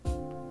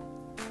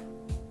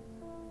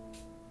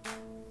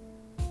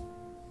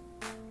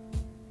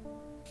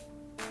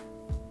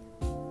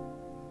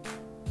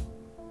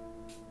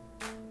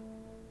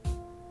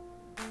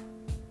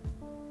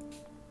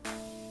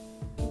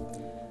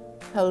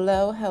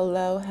Hello,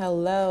 hello,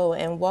 hello,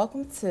 and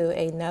welcome to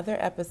another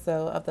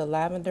episode of the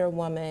Lavender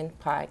Woman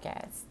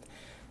podcast.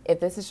 If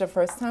this is your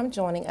first time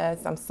joining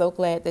us, I'm so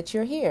glad that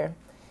you're here.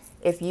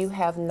 If you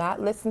have not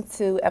listened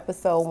to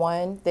episode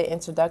 1, the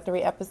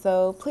introductory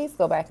episode, please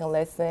go back and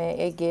listen.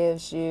 It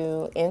gives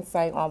you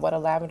insight on what a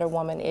lavender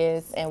woman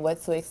is and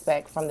what to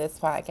expect from this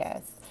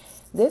podcast.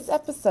 This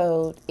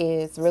episode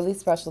is really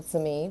special to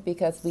me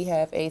because we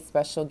have a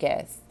special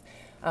guest.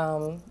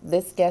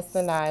 This guest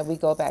and I, we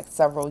go back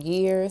several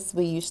years.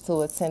 We used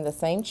to attend the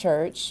same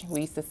church.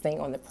 We used to sing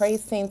on the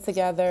praise team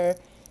together.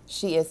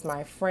 She is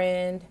my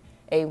friend,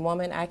 a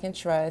woman I can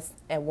trust,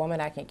 a woman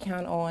I can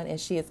count on,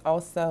 and she is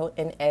also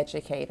an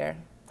educator.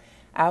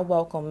 I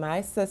welcome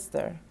my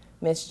sister,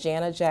 Miss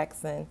Jana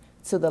Jackson,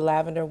 to the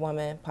Lavender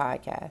Woman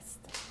podcast.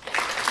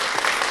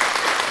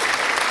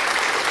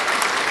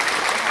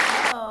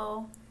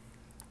 Hello.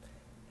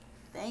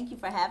 Thank you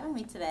for having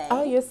me today.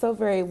 Oh, you're so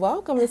very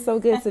welcome. It's so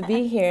good to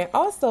be here.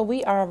 Also,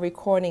 we are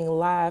recording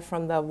live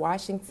from the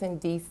Washington,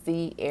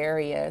 D.C.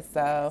 area.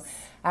 So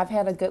I've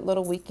had a good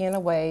little weekend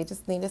away,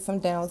 just needed some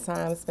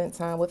downtime, spent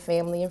time with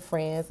family and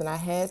friends, and I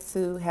had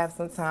to have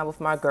some time with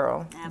my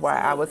girl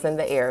while I was in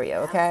the area,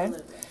 okay?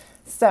 Absolutely.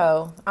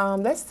 So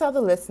let's tell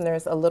the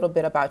listeners a little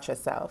bit about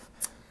yourself.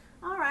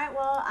 All right.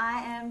 Well,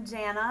 I am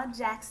Jana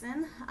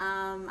Jackson.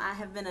 I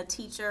have been a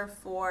teacher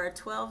for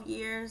 12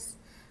 years.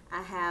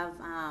 I have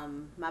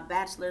my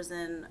bachelor's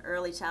in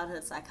early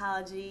childhood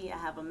psychology. I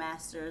have a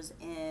master's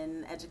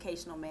in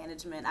educational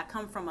management. I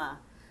come from a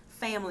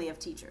family of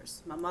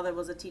teachers. My mother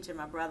was a teacher,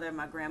 my brother,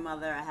 my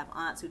grandmother. I have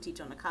aunts who teach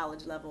on the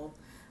college level.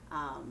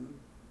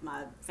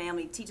 My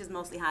family teaches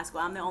mostly high school.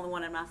 I'm the only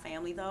one in my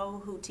family,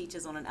 though, who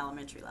teaches on an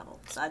elementary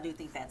level. So I do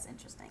think that's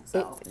interesting.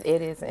 So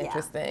It is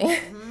interesting. Yeah.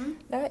 Mm-hmm.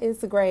 That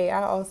is great.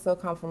 I also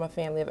come from a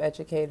family of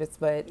educators,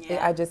 but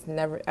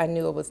I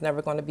knew it was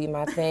never going to be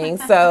my thing.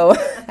 So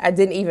I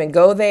didn't even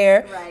go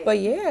there. Right. But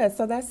yeah,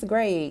 so that's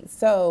great.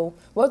 So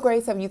what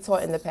grades have you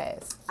taught in the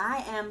past?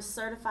 I am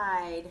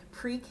certified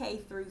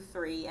pre-K through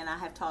 3, and I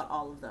have taught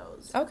all of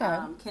those. Okay.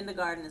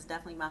 Kindergarten is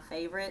definitely my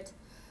favorite.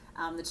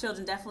 The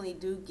children definitely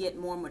do get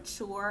more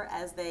mature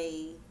as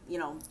they,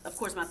 of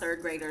course my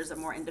third graders are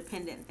more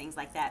independent and things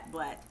like that,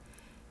 but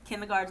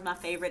kindergarten's my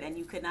favorite, and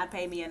you could not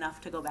pay me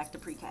enough to go back to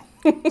pre-K.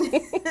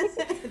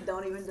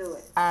 Don't even do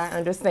it. I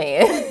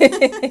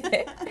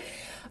understand.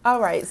 All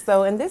right,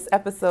 so in this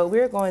episode,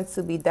 we're going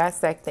to be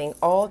dissecting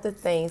all the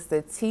things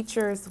that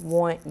teachers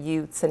want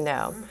you to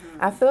know. Mm-hmm.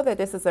 I feel that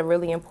this is a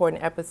really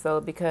important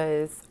episode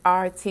because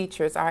our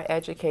teachers, our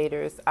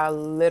educators, are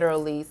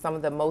literally some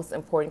of the most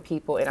important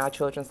people in our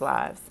children's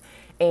lives.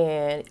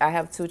 And I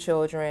have 2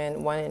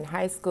 children, one in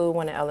high school,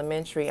 one in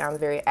elementary. I'm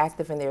very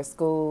active in their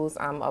schools.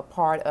 I'm a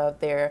part of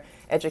their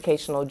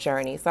educational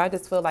journey. So I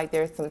just feel like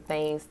there's some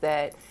things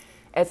that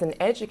as an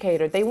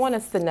educator, they want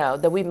us to know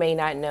that we may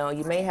not know.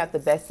 You may have the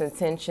best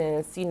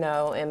intentions,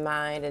 in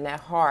mind and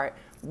at heart,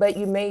 but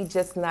you may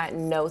just not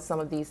know some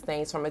of these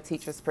things from a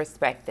teacher's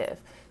perspective.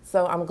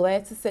 So I'm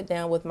glad to sit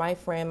down with my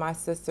friend, my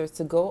sisters,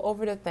 to go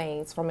over the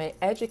things from an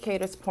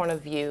educator's point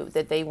of view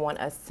that they want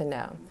us to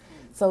know.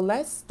 So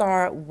let's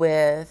start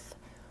with,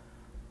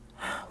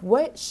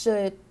 what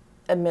should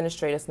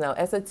administrators know?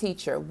 As a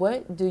teacher,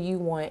 what do you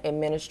want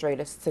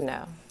administrators to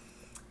know?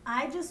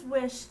 I just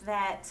wish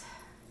that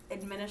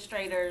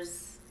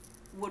administrators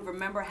would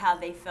remember how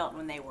they felt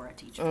when they were a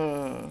teacher.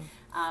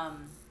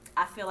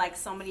 I feel like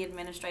so many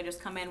administrators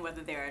come in,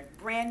 whether they're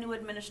a brand new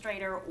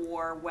administrator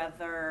or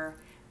whether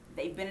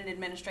they've been an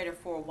administrator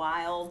for a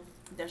while,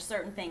 there's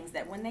certain things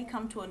that when they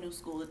come to a new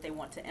school that they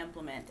want to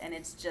implement, and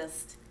it's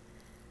just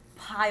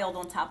piled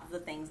on top of the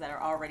things that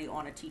are already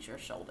on a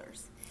teacher's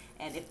shoulders.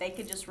 And if they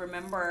could just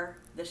remember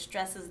the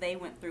stresses they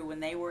went through when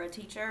they were a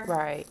teacher,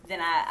 right, then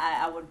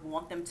I would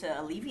want them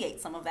to alleviate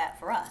some of that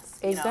for us.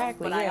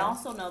 Exactly. But I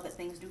also know that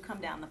things do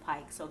come down the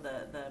pike. So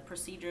the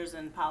procedures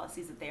and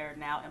policies that they are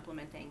now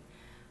implementing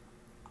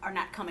are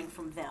not coming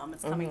from them.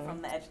 It's coming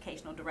from the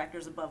educational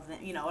directors above them.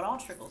 It all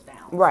trickles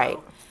down. Right.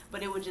 So,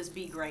 but it would just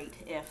be great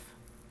if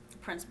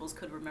principals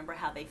could remember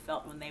how they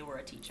felt when they were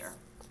a teacher.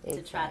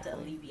 Exactly. To try to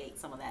alleviate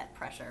some of that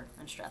pressure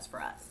and stress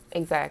for us.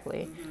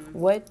 Exactly.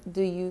 What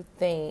do you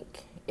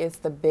think is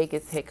the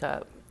biggest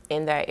hiccup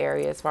in that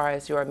area as far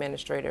as your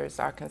administrators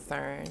are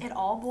concerned? It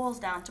all boils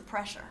down to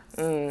pressure,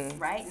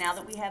 right? Now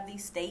that we have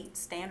these state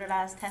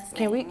standardized testing.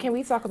 Can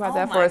we talk about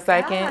that for a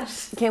second?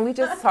 Gosh. Can we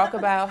just talk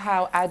about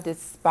how I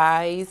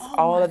despise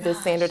all of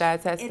this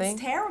standardized testing? It's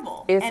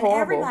terrible. It's and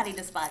horrible. Everybody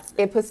despises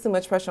it. It puts too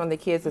much pressure on the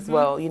kids as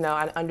well.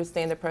 I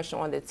understand the pressure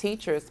on the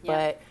teachers,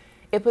 but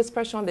it puts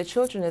pressure on the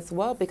children as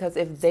well, because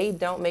if they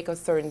don't make a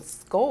certain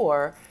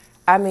score,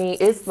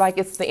 it's like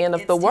it's the end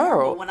of the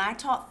world. Terrible. When I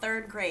taught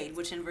 3rd grade,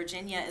 which in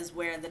Virginia is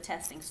where the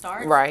testing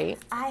starts, right,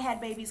 I had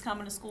babies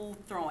coming to school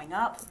throwing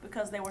up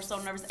because they were so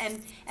nervous.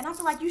 And I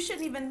feel like you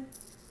shouldn't even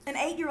An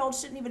 8-year-old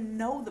shouldn't even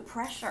know the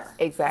pressure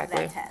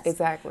Exactly. of that test.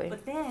 Exactly.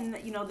 But then,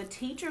 the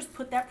teachers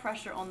put that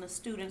pressure on the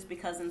students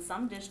because in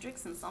some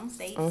districts, in some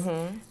states,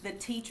 the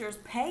teachers'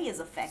 pay is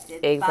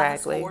affected by the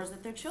scores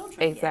that their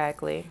children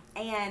Exactly.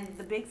 get. And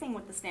the big thing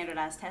with the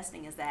standardized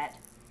testing is that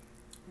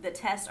the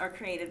tests are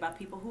created by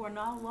people who are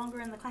no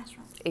longer in the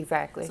classroom.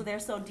 Exactly. So they're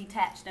so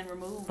detached and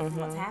removed from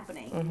what's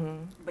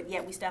happening. But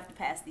yet we still have to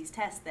pass these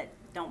tests that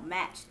don't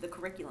match the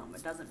curriculum.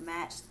 It doesn't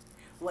match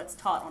what's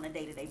taught on a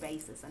day-to-day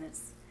basis. And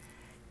it's,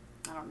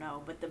 I don't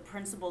know, but the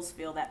principals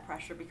feel that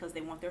pressure because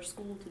they want their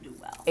school to do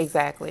well.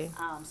 Exactly.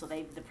 So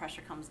the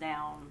pressure comes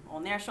down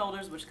on their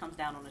shoulders, which comes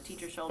down on the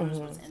teacher's shoulders,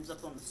 which ends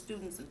up on the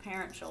students' and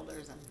parents'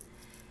 shoulders, and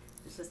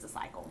it's just a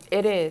cycle.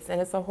 It is,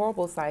 and it's a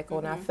horrible cycle,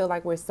 and I feel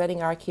like we're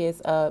setting our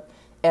kids up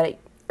at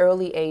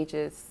early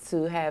ages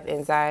to have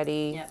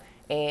anxiety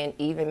and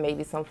even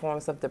maybe some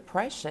forms of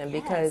depression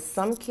because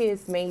some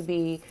kids may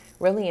be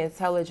really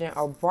intelligent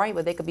or bright,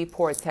 but they could be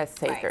poor test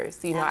takers.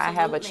 Right. I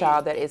have a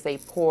child that is a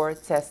poor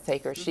test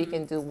taker. She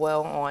can do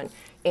well on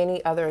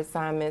any other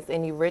assignments,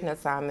 any written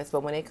assignments,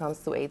 but when it comes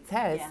to a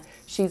test,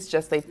 she's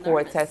just a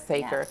poor test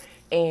taker.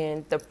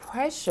 And the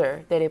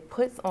pressure that it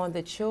puts on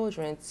the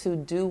children to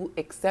do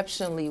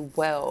exceptionally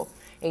well.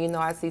 And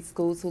I see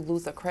schools who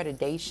lose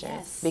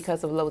accreditation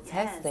because of low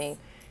testing.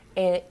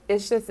 And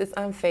it's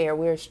unfair.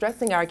 We're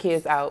stressing our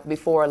kids out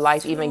before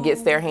life even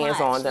gets their hands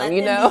on them,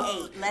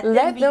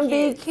 Let them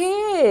be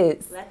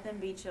kids. Let them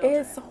be children.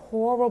 It's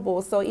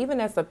horrible. So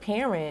even as a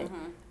parent,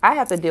 I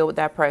have to deal with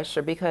that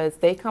pressure because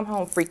they come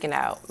home freaking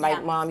out.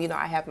 Like, Mom,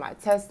 I have my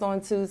test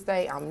on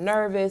Tuesday. I'm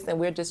nervous, and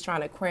we're just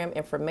trying to cram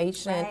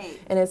information. Right.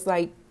 And it's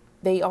like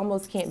they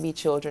almost can't be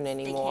children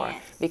anymore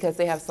because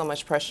they have so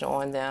much pressure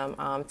on them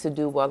to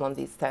do well on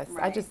these tests.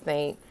 Right. I just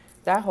think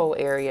that whole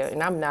area,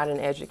 and I'm not an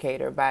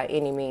educator by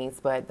any means,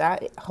 but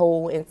that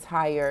whole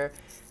entire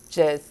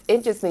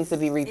it just needs to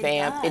be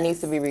revamped. It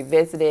needs to be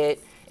revisited,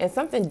 and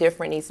something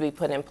different needs to be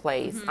put in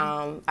place.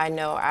 I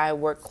know I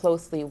work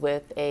closely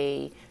with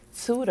a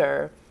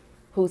tutor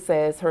who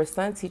says her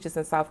son teaches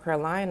in South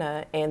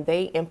Carolina, and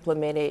they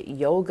implemented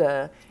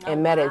yoga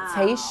and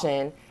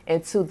meditation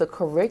into the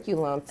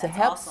curriculum to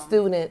help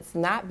students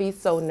not be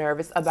so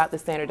nervous about the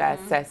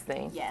standardized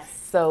testing. Yes.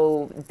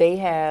 So they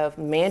have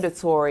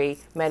mandatory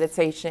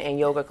meditation and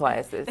yoga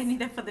classes. They need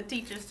that for the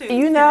teachers too.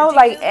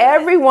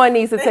 Everyone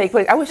needs to take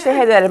place. I wish they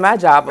had that in my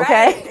job,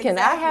 okay? Right, Can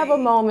I have a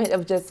moment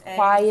of just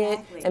quiet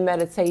and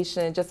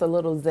meditation, just a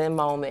little Zen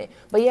moment?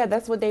 But yeah,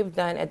 that's what they've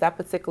done at that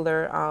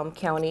particular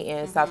county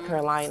in South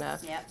Carolina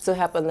to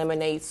help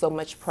eliminate so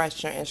much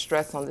pressure and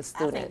stress on the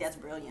students. I think that's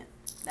brilliant.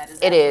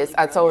 It is.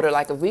 I told her,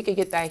 if we could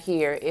get that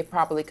here, it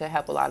probably could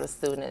help a lot of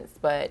students.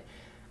 But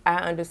I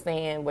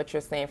understand what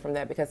you're saying from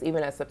that because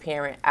even as a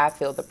parent, I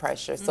feel the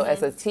pressure. So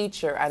as a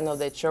teacher, I know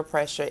that your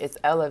pressure is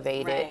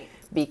elevated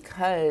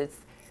because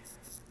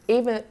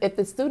even if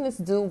the students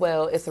do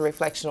well, it's a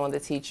reflection on the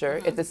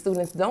teacher. If the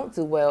students don't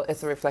do well,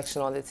 it's a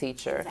reflection on the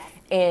teacher.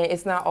 Exactly. And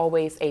it's not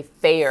always a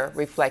fair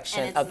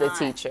reflection of the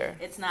teacher.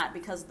 It's not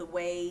because the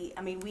way,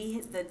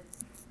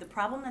 the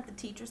problem that the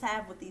teachers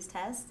have with these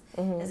tests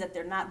is that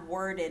they're not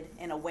worded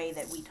in a way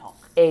that we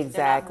talk. Exactly.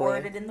 They're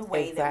not worded in the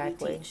way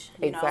that we teach.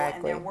 And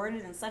Exactly. they're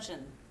worded in such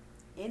an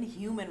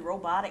inhuman,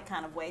 robotic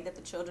kind of way that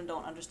the children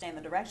don't understand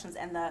the directions.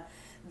 And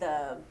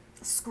the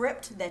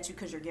script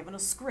because you're given a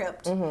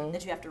script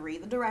that you have to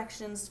read the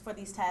directions for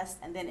these tests.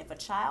 And then if a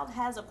child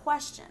has a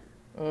question,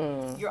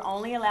 you're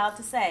only allowed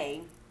to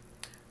say,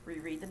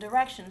 reread the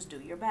directions,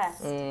 do your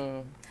best.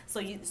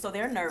 So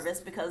they're nervous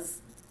because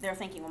they're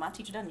thinking, well, my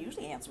teacher doesn't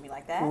usually answer me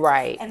like that.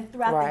 Right. And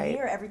throughout the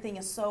year, everything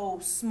is so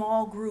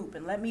small group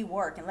and let me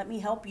work and let me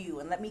help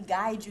you and let me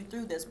guide you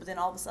through this. But then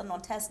all of a sudden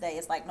on test day,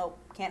 it's like, nope,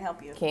 can't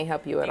help you. Can't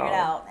help you at all. Figure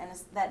it out.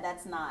 And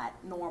that's not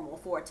normal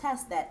for a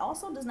test that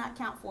also does not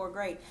count for a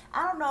grade.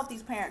 I don't know if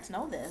these parents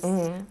know this,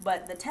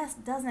 but the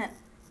test doesn't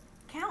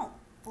count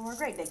for a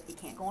grade. It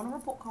can't go on a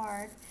report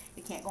card.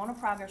 It can't go on a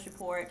progress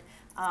report.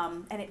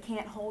 And it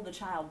can't hold a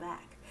child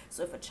back.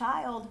 So if a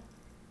child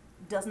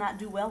does not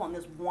do well on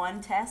this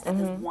one test at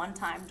this one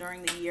time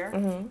during the year,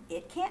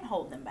 it can't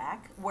hold them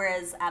back.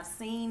 Whereas I've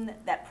seen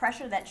that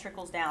pressure that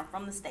trickles down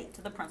from the state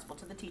to the principal,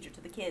 to the teacher,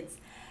 to the kids.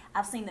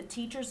 I've seen the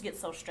teachers get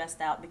so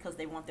stressed out because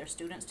they want their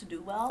students to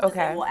do well that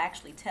they will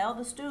actually tell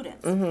the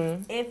students,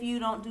 if you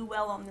don't do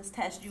well on this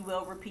test, you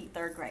will repeat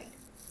third grade.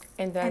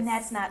 And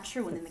that's not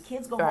true. And then the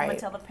kids go home and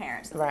tell the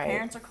parents. And the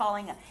parents are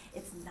calling.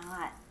 It's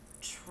not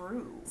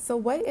true. So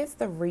what is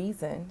the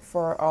reason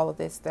for all of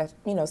this,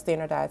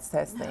 standardized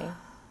testing?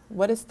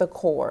 What is the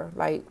core?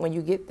 Like when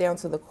you get down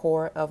to the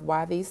core of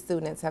why these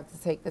students have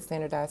to take the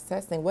standardized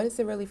testing, what is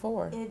it really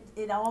for?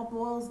 It all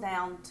boils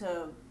down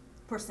to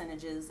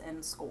percentages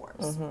and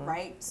scores,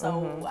 right?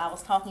 So I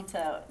was talking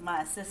to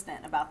my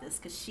assistant about this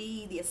because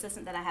the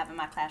assistant that I have in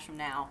my classroom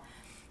now,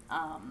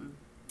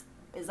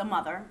 is a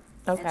mother.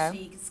 Okay. And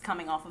she's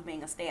coming off of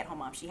being a stay-at-home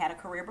mom. She had a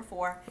career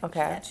before. Okay.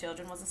 She had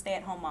children, was a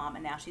stay-at-home mom,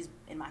 and now she's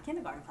in my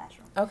kindergarten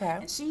classroom. Okay.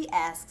 And she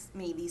asks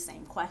me these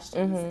same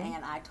questions,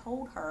 and I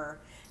told her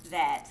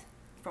that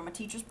from a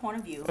teacher's point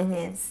of view,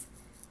 it's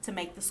to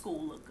make the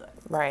school look good.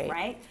 Right.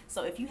 Right?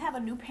 So if you have a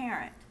new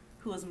parent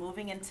who is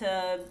moving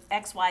into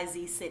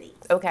XYZ city,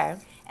 Okay.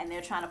 and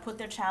they're trying to put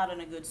their child in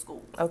a good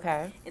school,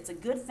 Okay. it's a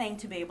good thing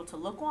to be able to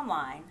look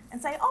online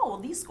and say, oh, well,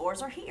 these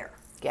scores are here.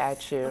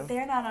 Got you. But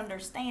they're not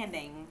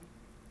understanding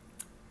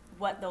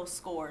what those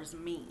scores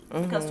mean.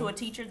 Because to a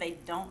teacher, they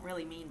don't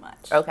really mean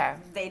much. Okay.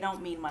 They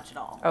don't mean much at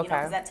all. Okay. You know,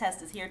 because that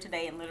test is here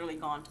today and literally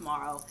gone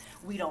tomorrow.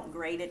 We don't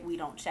grade it. We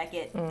don't check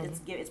it.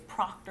 It's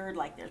proctored,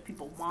 like there's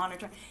people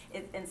monitoring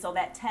it. And so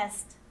that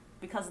test,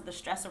 because of the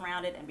stress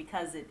around it and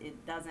because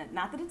it doesn't,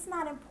 not that it's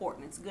not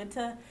important, it's good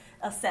to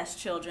assess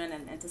children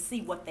and to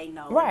see what they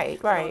know.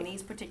 Right, right. So in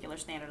these particular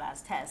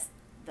standardized tests,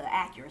 the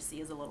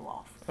accuracy is a little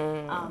off.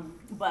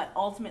 But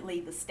ultimately,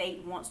 the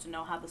state wants to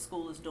know how the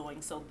school is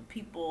doing. So the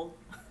people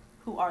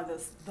who are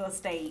the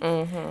state,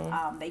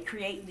 they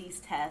create these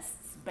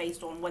tests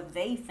based on what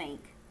they think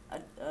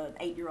an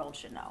 8-year-old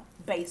should know,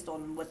 based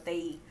on what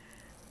they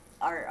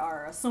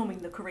are assuming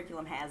the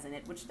curriculum has in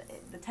it, which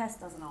the test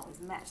doesn't always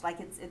match. Like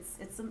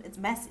it's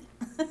messy.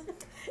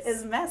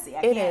 It's messy.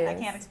 I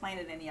can't explain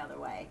it any other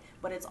way.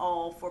 But it's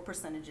all for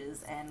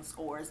percentages and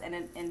scores,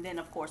 and then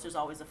of course there's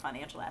always a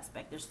financial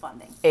aspect. There's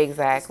funding.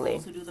 Exactly.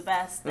 The schools who do the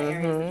best, the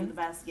areas that do the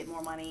best, get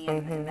more money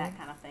and that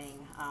kind of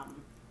thing.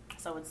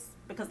 So it's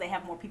because they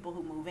have more people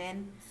who move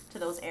in to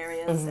those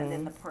areas, and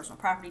then the personal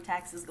property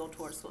taxes go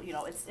towards school. You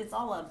know, it's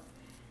all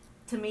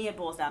to me, it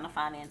boils down to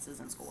finances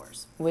and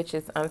scores. Which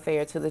is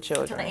unfair to the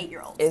children. To the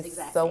 8-year-olds, It's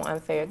exactly. so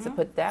unfair to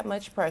put that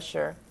much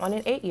pressure on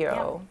an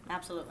 8-year-old. Yeah,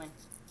 absolutely.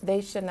 They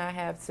should not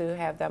have to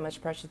have that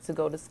much pressure to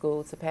go to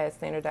school, to pass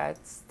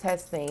standardized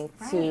testing,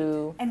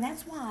 Right. And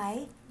that's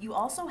why you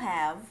also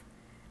have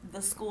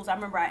the schools. I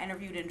remember I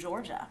interviewed in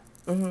Georgia,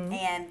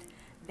 and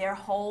their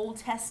whole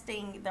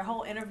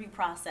interview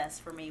process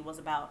for me was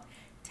about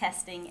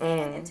testing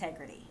and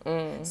integrity.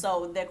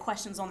 So their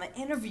questions on the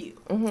interview,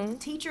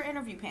 teacher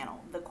interview panel,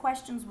 the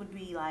questions would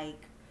be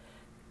like,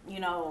 you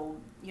know,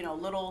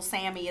 little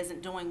Sammy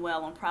isn't doing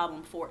well on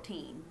problem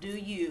 14. Do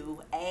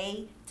you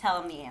A,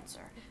 tell him the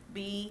answer,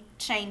 B,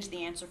 change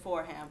the answer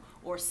for him,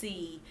 or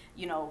C,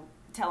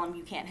 tell him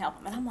you can't help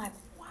him? And I'm like,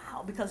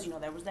 wow, because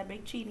there was that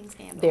big cheating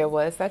scandal. There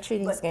was that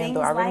cheating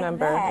scandal. I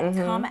remember. Things like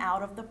that come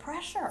out of the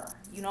pressure.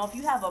 If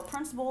you have a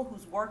principal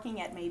who's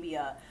working at maybe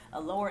a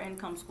lower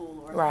income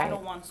school or a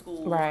Title I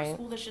school or a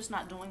school that's just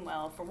not doing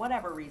well for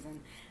whatever reason,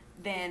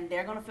 then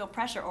they're going to feel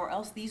pressure, or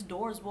else these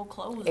doors will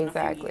close in a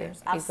few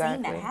years. I've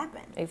seen that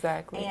happen.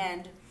 Exactly.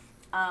 And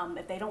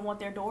if they don't want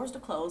their doors to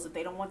close, if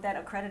they don't want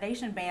that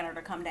accreditation banner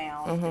to come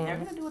down, then they're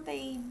going to do what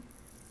they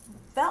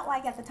felt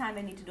like at the time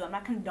they need to do. I'm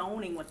not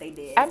condoning what they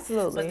did.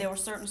 Absolutely. But there were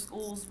certain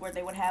schools where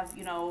they would have,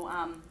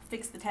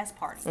 fix the test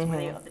parties,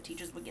 where the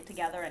teachers would get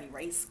together and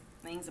erase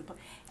things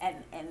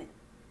and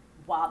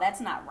while that's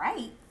not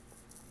right,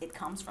 it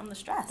comes from the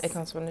stress. It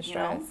comes from the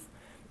stress.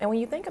 And when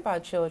you think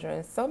about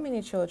children, so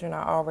many children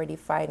are already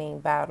fighting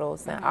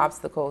battles and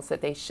obstacles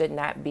that they should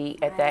not be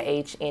at that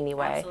age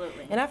anyway.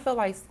 Absolutely. And I feel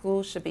like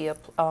school should be a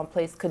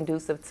place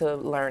conducive to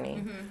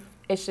learning.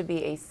 It should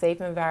be a safe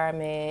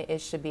environment.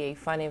 It should be a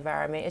fun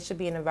environment. It should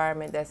be an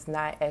environment that's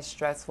not as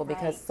stressful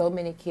because so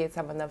many kids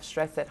have enough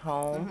stress at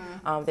home.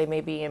 They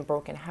may be in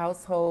broken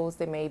households.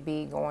 They may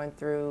be going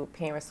through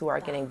parents who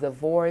are getting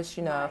divorced.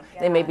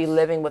 They may be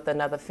living with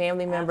another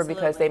family member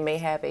because they may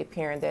have a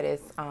parent that is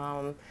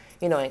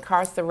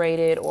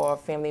incarcerated, or a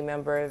family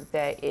member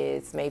that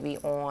is maybe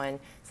on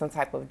some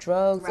type of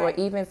drugs, or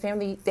even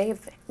family,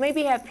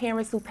 maybe have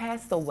parents who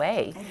passed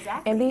away.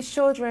 Exactly. And these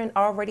children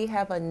already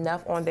have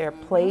enough on their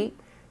plate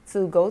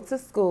to go to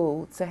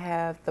school, to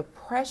have the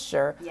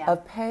pressure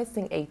of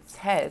passing a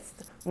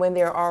test when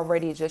they're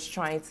already just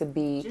trying to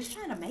make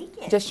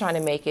it. Just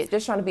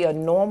trying to be a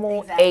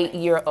normal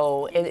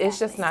 8-year-old. And it's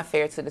just not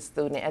fair to the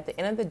student. At the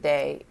end of the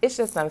day, it's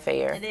just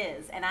unfair. It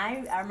is. And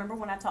I remember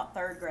when I taught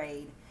 3rd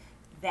grade,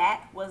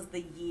 that was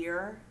the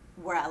year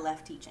where I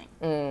left teaching.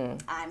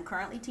 I'm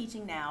currently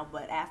teaching now,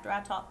 but after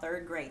I taught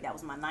 3rd grade, that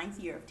was my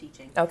 9th year of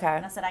teaching. Okay.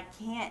 And I said, I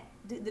can't.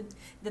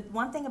 The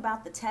one thing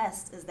about the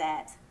test is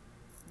that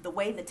the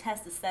way the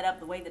test is set up,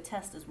 the way the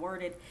test is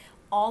worded,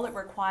 all it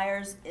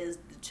requires is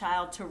the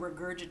child to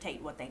regurgitate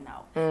what they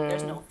know.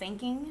 There's no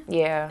thinking.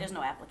 Yeah. There's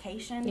no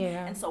application.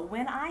 Yeah. And so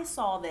when I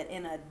saw that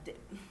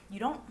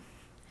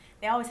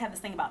they always have this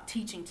thing about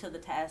teaching to the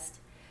test,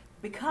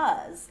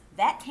 because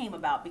that came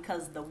about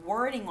because the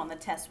wording on the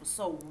test was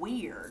so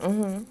weird,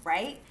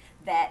 right?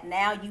 That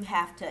now you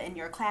have to, in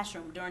your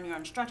classroom, during your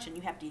instruction,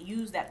 you have to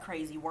use that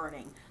crazy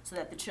wording so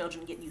that the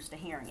children get used to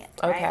hearing it,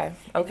 right?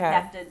 And you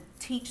have to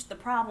teach the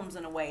problems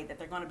in a way that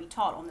they're going to be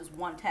taught on this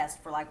one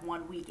test for like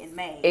 1 week in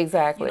May.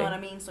 Exactly. You know what I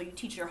mean? So you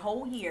teach your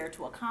whole year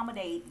to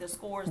accommodate the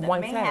scores that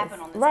one may test. happen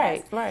on the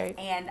right, test. Right.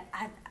 And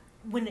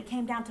when it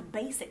came down to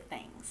basic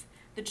things,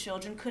 the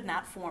children could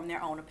not form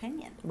their own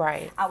opinion.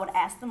 Right. I would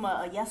ask them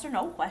a yes or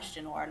no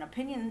question, or an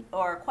opinion,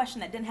 or a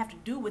question that didn't have to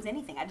do with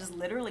anything. I just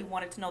literally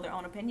wanted to know their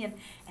own opinion,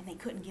 and they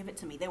couldn't give it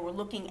to me. They were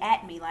looking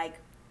at me like,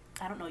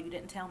 I don't know, you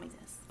didn't tell me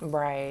this.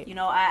 Right.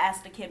 I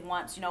asked a kid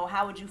once,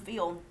 how would you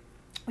feel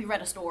we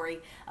read a story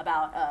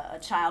about a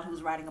child who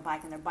was riding a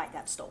bike and their bike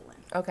got stolen.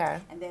 Okay.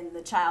 And then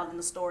the child in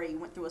the story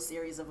went through a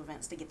series of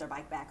events to get their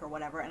bike back or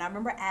whatever. And I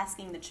remember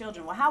asking the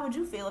children, well, how would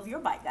you feel if your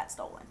bike got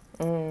stolen?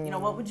 You know,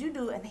 what would you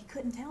do? And they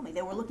couldn't tell me.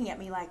 They were looking at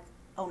me like,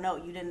 oh no,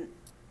 you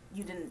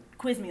didn't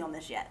quiz me on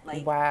this yet.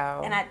 Like,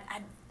 wow. And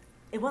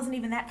it wasn't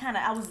even that kind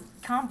of, I was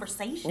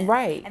conversation.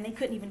 Right. And they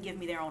couldn't even give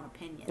me their own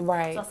opinion.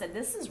 Right. So I said,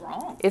 this is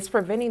wrong. It's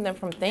preventing them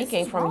from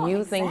thinking, from wrong,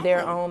 using their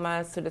exactly. own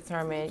minds to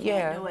determine. They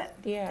Yeah. can't do it.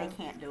 Yeah. They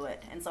can't do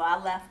it. And so I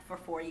left for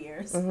 4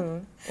 years.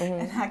 And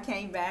I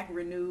came back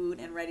renewed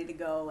and ready to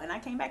go. And I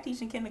came back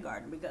teaching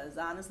kindergarten because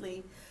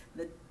honestly,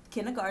 the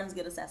kindergartens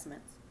get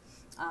assessments.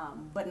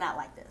 But not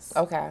like this.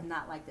 Okay.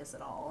 Not like this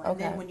at all. And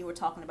then when you were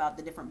talking about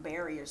the different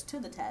barriers to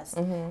the test,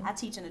 I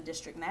teach in a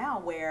district now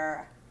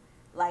where,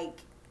 like,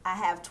 I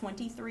have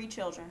 23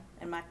 children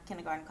in my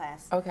kindergarten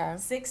class. Okay.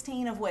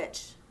 16 of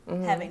which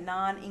have a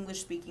non-English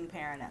speaking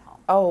parent at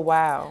home. Oh,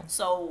 wow.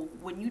 So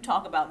when you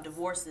talk about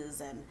divorces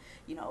and,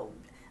 you know,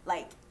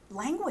 like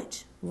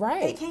language,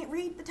 Right. they can't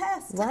read the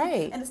test.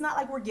 Right. And it's not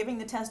like we're giving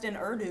the test in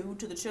Urdu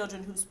to the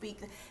children who speak.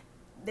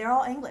 They're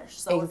all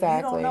English. So if you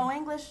Exactly. don't know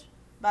English,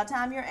 by the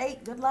time you're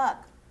 8, good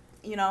luck.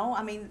 You know,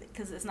 I mean,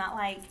 because it's not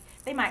like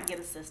they might get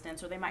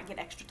assistance or they might get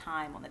extra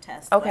time on the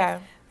test. Okay.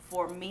 But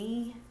for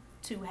me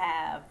to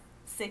have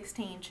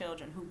 16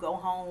 children who go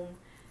home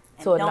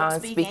and To a don't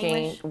speak non-speaking,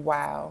 English,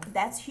 wow.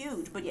 that's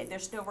huge. But yet they're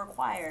still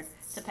required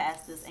to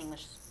pass this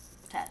English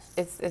test.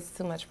 It's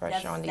too much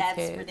pressure on these That's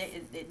kids.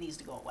 it needs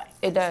to go away.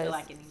 It I does. feel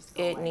like it needs to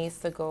go It away. needs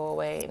to go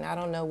away, and I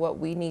don't know what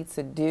we need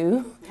to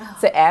do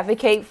to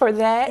advocate for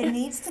that. It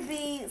needs to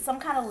be some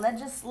kind of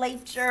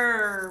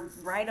legislature,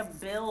 write a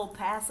bill,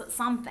 pass it,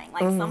 something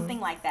something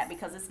like that,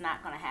 because it's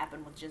not going to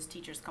happen with just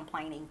teachers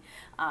complaining.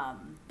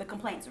 The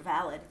complaints are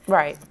valid,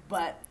 Right.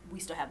 but we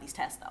still have these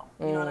tests,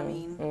 though. You know what I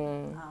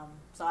mean?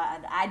 So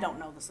I don't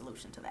know the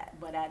solution to that,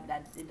 but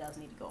it does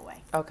need to go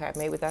away. Okay,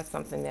 maybe that's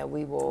something that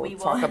we will We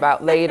will. talk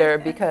about later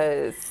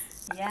because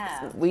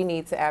Yeah. we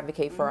need to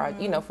advocate for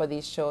our, for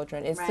these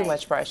children. It's too Right.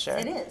 much pressure.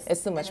 It is.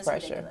 It's too And much it's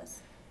pressure.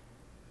 ridiculous.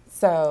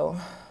 So,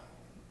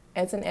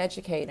 as an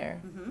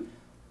educator,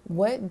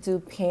 what do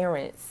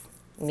parents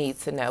need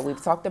to know?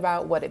 We've talked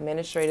about what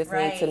administrators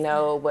need to Right.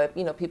 know, what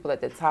people at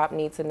the top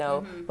need to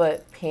know,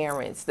 but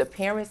parents, the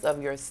parents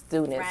of your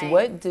students, Right.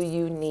 what do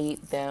you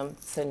need them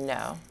to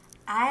know?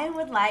 I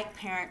would like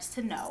parents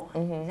to know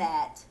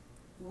that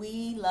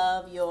we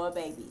love your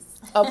babies.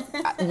 Oh,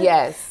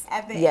 yes.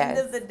 At the yes.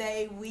 end of the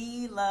day,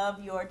 we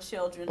love your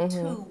children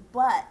too,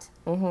 but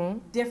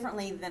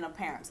differently than a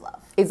parent's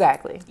love.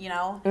 Exactly. You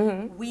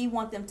know, we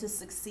want them to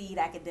succeed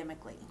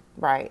academically,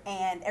 Right.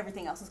 and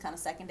everything else is kind of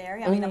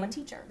secondary. I mean, I'm a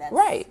teacher. That's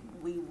Right.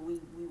 We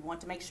want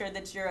to make sure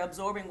that you're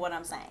absorbing what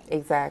I'm saying.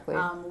 Exactly.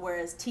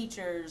 Whereas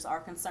teachers are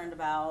concerned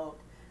about,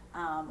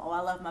 oh,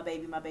 I love my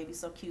baby. My baby's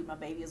so cute. My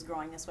baby is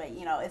growing this way.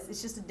 You know,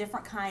 it's just a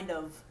different kind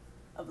of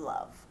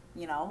love.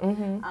 You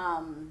know,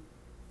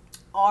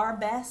 our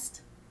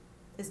best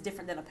is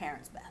different than a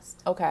parent's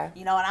best. Okay.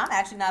 You know, and I'm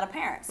actually not a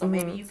parent, so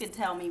maybe you could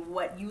tell me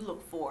what you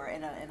look for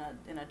in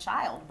a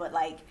child. But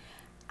like,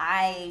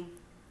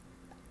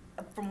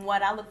 from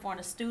what I look for in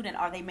a student,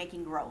 are they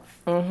making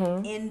growth?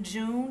 In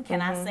June,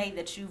 can I say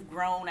that you've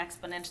grown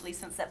exponentially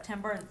since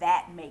September?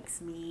 That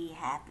makes me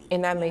happy.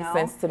 And that you makes know?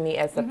 sense to me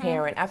as a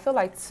parent. I feel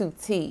like to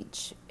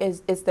teach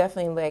is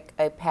definitely like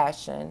a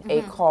passion,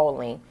 a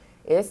calling.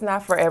 It's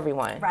not for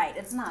everyone. Right,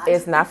 it's not.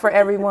 It's not for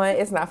everyone.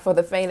 It's not for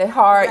the faint of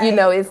heart. Right,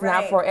 It's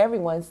not right. for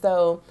everyone.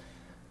 So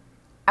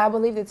I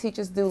believe that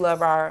teachers do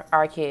love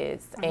our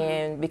kids.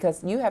 And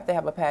because you have to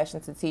have a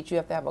passion to teach, you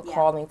have to have a Yeah.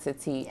 calling to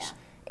teach. Yeah.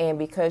 And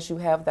because you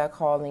have that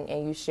calling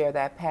and you share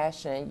that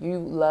passion, you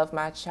love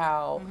my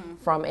child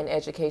from an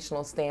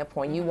educational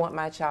standpoint. You want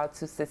my child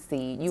to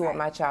succeed. You want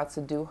Right. my child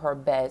to do her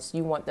best.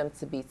 You want them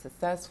to be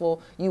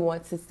successful. You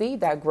want to see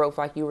that growth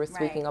like you were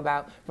speaking Right.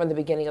 about from the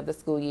beginning of the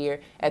school year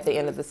at the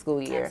end of the school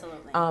year.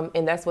 Absolutely.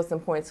 And that's what's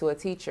important to a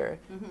teacher.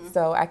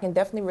 So I can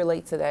definitely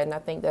relate to that. And I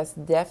think that's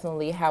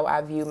definitely how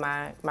I view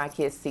my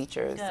kids'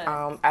 teachers. Good.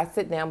 I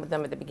sit down with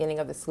them at the beginning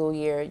of the school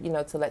year,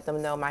 to let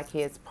them know my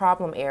kids'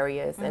 problem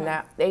areas. And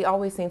that they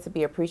always seem to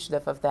be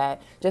appreciative of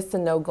that, just to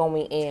know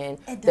going in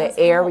It the does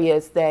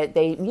areas that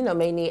they,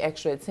 may need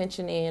extra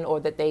attention in or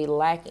that they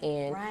lack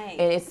in. Right.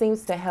 And it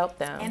seems to help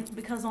them. And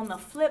because on the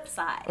flip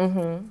side,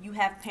 you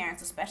have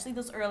parents, especially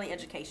those early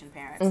education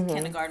parents,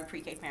 kindergarten,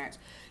 pre-K parents,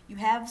 you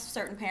have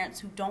certain parents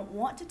who don't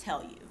want to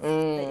tell you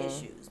the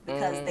issues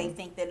because they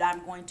think that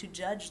I'm going to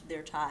judge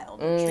their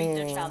child or treat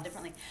their child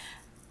differently.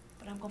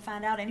 But I'm going to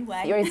find out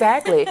anyway. You're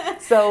exactly.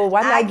 So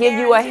why I not give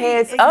you a guarantee-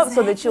 heads up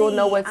so that you'll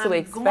know what to I'm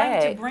going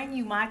expect? to bring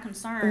you my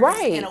concerns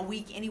Right. in a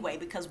week anyway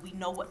because we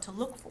know what to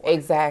look for.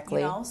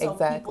 Exactly. So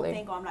Exactly. people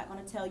think, oh, I'm not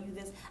going to tell you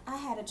this. I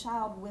had a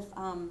child with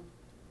an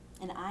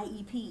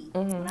IEP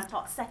when I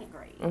taught second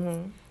grade,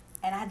 and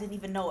I didn't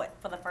even know it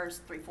for the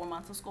first 3-4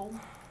 months of school.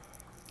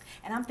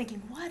 And I'm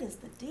thinking, what is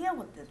the deal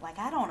with this? Like,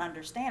 I don't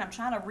understand. I'm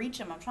trying to reach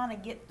him. I'm trying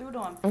to get through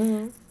to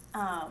him.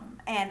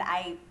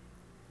 And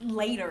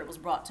later it was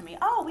brought to me,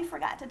 oh, we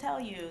forgot to tell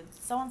you,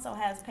 so-and-so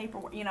has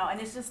paperwork, and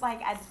it's just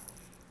like,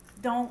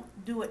 don't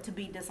do it to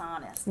be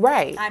dishonest.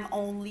 Right. I'm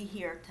only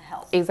here to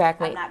help.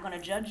 Exactly. I'm not going to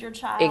judge your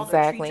child.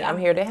 Exactly. I'm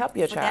here to help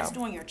your but child. That's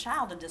doing your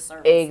child a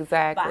disservice.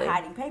 Exactly. By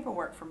hiding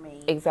paperwork from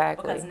me.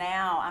 Exactly. Because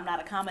now I'm not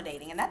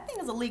accommodating, and that thing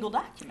is a legal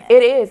document.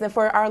 It is. And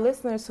for our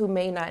listeners who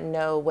may not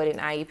know what an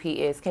IEP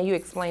is, can you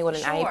explain what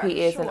an Sure, IEP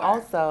is? sure. And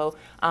also,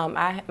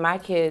 my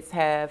kids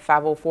have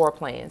 504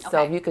 plans. So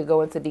Okay. if you could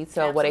go into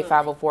detail what a Absolutely.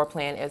 504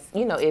 plan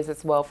is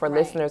as well for Right.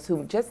 listeners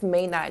who just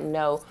may not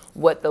know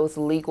what those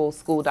legal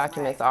school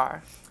documents Right.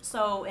 are.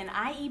 So an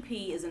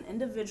IEP is an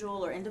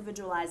individual or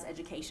individualized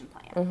education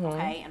plan,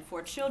 okay? And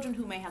for children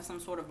who may have some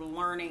sort of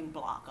learning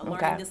block, a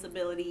learning Okay.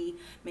 disability,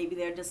 maybe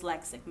they're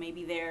dyslexic,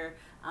 maybe they're,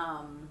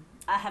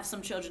 I have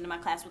some children in my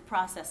class with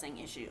processing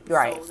issues.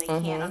 Right. So they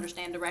can't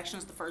understand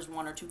directions the first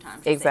 1 or 2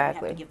 times.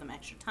 Exactly. You have to give them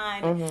extra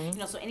time. You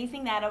know, so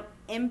anything that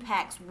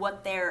impacts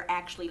what they're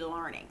actually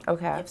learning.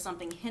 Okay. If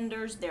something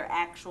hinders their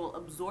actual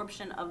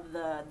absorption of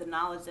the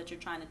knowledge that you're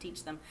trying to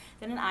teach them,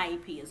 then an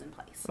IEP is in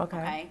place.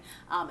 Okay.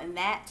 And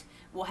that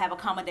will have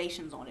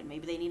accommodations on it.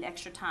 Maybe they need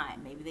extra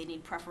time. Maybe they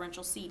need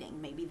preferential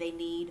seating. Maybe they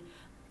need,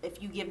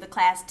 if you give the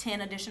class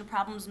 10 addition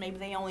problems, maybe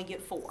they only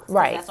get 4. 'Cause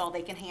Right. that's all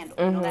they can handle,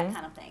 you know, that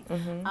kind of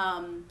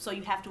thing. So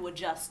you have to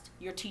adjust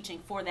your teaching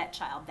for that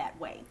child that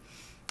way.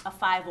 A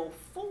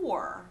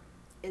 504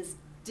 is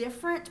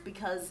different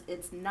because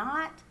it's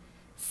not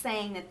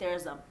saying that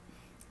there's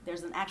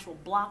an actual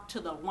block to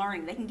the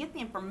learning. They can get the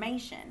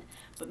information,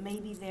 but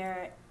maybe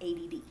they're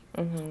ADD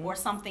or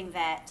something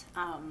that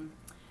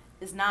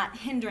is not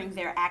hindering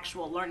their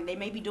actual learning. They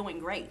may be doing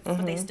great,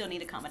 but they still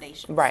need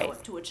accommodation. Right.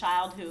 So to a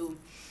child who,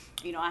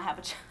 you know, I have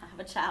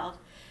a child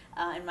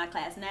in my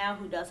class now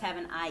who does have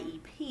an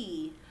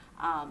IEP,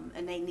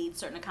 and they need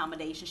certain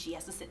accommodations. She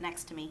has to sit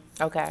next to me.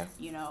 Okay.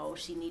 You know,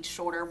 she needs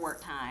shorter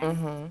work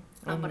time.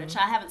 But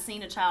I haven't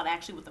seen a child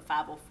actually with a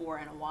 504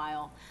 in a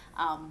while.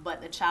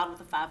 But the child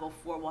with a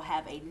 504 will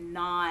have a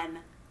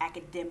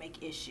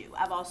non-academic issue.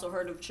 I've also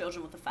heard of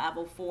children with a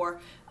 504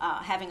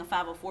 having a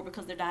 504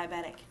 because they're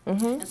diabetic.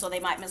 And so they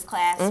might miss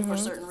class for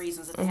certain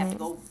reasons if they have to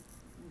go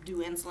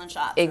do insulin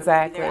shots.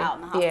 Exactly. Or maybe they're out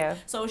in the hospital. Yeah.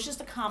 So it's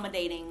just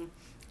accommodating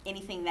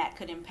anything that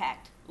could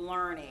impact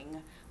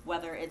learning,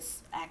 whether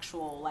it's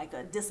actual like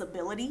a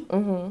disability,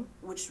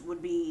 which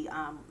would be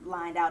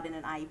lined out in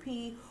an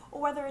IEP,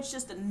 or whether it's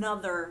just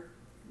another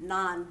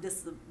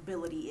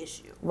non-disability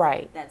issue.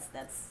 Right.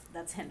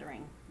 That's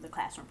hindering the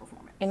classroom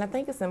performance. And I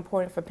think it's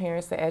important for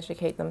parents to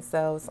educate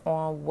themselves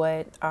on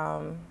what,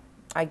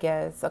 I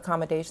guess,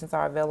 accommodations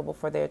are available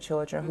for their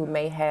children who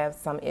may have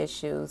some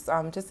issues.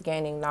 Just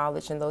gaining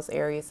knowledge in those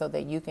areas so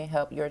that you can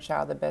help your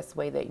child the best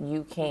way that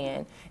you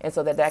can, and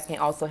so that can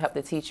also help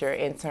the teacher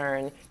in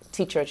turn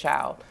teach your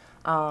child.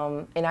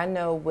 And I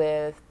know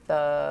with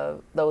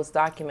those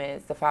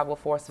documents, the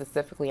 504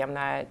 specifically, I'm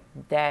not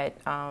that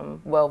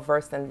well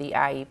versed in the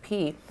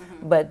IEP,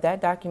 but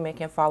that document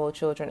can follow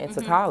children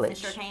into college. It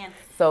sure can.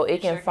 So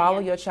it can follow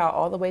your child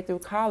all the way through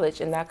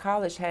college, and that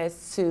college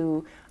has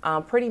to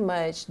pretty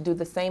much do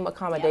the same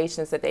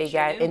accommodations that they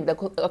got. do. And the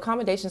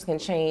accommodations can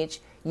change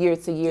year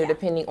to year Yeah.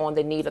 depending on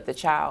the need of the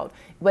child.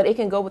 But it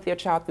can go with your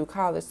child through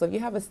college. So if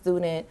you have a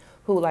student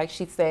who, like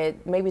she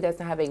said, maybe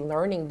doesn't have a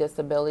learning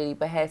disability,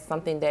 but has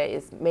something that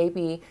is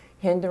maybe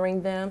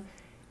hindering them,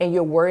 and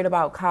you're worried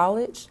about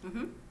college,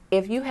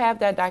 if you have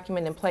that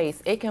document in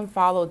place, it can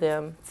follow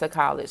them to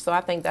college. So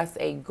I think that's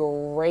a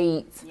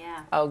great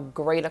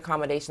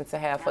accommodation to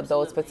have for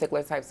those Absolutely.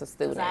 particular types of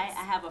students. I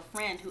have a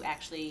friend who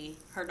actually,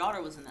 her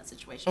daughter was in that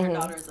situation. Her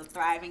daughter is a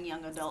thriving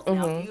young adult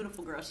now,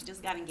 beautiful girl. She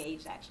just got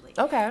engaged actually.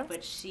 Okay.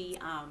 But she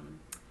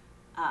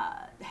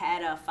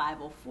had a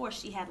 504.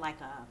 She had like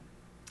a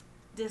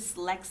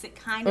dyslexic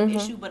kind of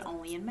issue, but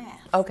only in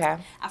math. Okay.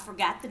 I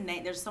forgot the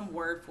name. There's some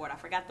word for it. I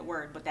forgot the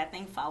word, but that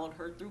thing followed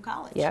her through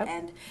college. Yep.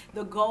 And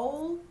the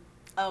goal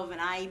of an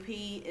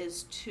IEP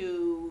is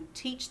to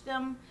teach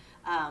them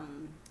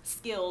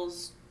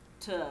skills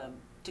to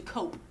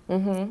cope,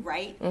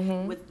 right,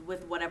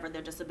 with whatever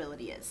their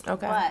disability is.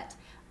 Okay. But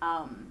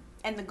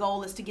and the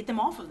goal is to get them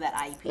off of that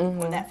IEP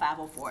or that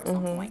 504 at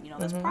some point. You know,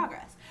 that's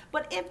progress.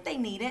 But if they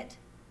need it,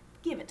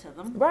 give it to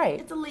them. Right.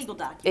 It's a legal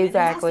document.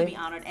 Exactly. It has to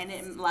be honored, and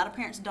a lot of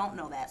parents don't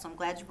know that. So I'm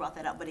glad you brought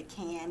that up. But it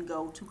can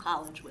go to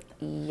college with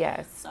them.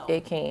 Yes, So-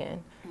 it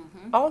can.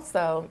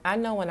 Also, I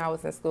know when I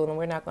was in school, and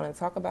we're not going to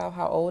talk about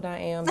how old I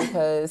am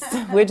because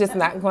we're just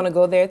not going to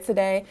go there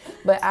today,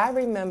 but I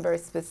remember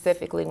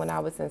specifically when I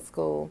was in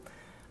school,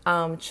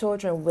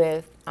 children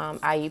with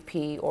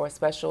IEP or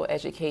special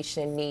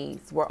education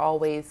needs were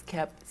always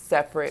kept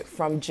separate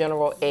from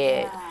general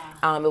ed.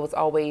 It was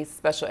always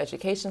special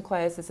education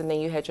classes, and then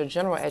you had your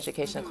general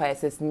education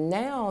classes.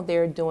 Now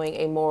they're doing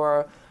a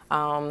more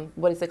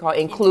what is it called?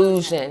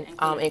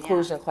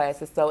 Inclusion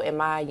classes. So in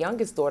my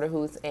youngest daughter,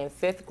 who's in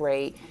 5th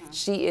grade,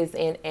 she is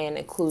in an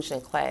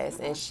inclusion class,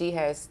 and she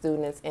has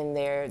students in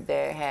there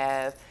that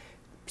have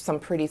some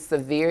pretty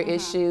severe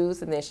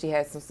issues, and then she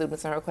has some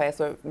students in her class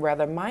with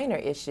rather minor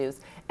issues.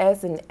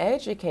 As an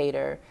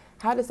educator,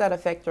 how does that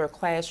affect your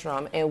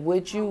classroom? And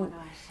would you,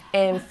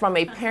 and from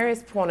a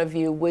parent's point of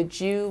view, would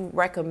you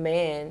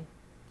recommend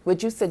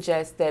would you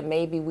suggest that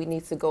maybe we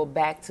need to go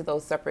back to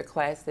those separate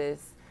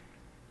classes,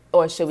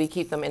 or should we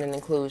keep them in an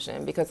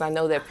inclusion? Because I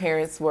know that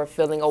parents were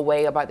feeling a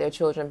way about their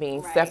children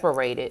being Right.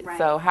 separated. Right.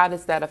 So how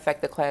does that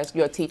affect the class,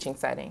 your teaching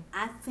setting?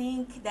 I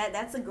think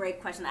that's a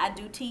great question. I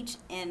do teach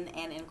in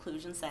an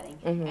inclusion setting,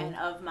 and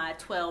of my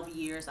 12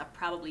 years, I've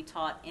probably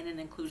taught in an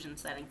inclusion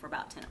setting for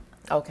about 10 of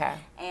them. Okay.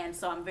 And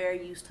so I'm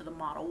very used to the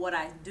model. What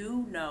I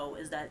do know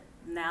is that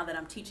now that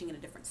I'm teaching in a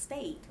different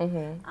state,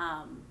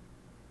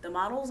 the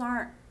models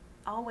aren't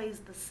always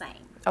the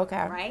same.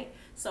 Okay. Right?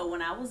 So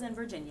when I was in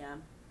Virginia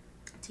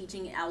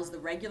teaching, I was the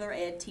regular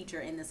ed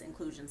teacher in this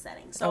inclusion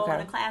setting. So Okay.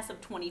 in a class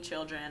of 20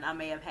 children, I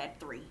may have had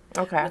 3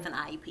 Okay. with an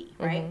IEP,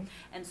 right?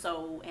 And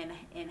so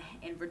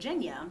in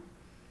Virginia,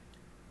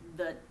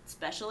 the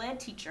special ed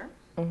teacher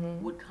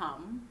would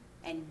come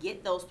and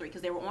get those 3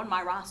 because they were on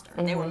my roster.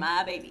 They were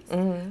my babies.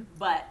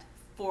 But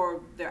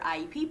for their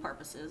IEP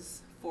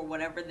purposes, for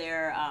whatever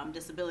their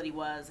disability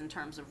was in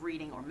terms of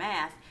reading or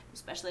math, the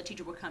special ed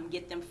teacher would come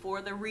get them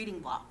for the reading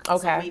block.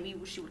 Okay. So maybe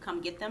she would come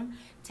get them,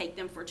 take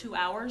them for 2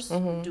 hours,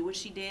 do what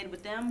she did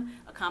with them,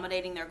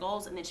 accommodating their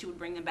goals, and then she would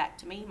bring them back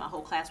to me. My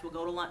whole class would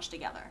go to lunch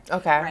together.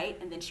 Okay.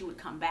 Right? And then she would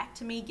come back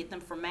to me, get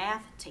them for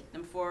math, take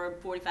them for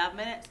 45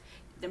 minutes,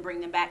 then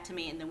bring them back to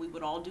me, and then we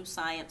would all do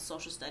science,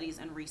 social studies,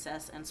 and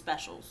recess and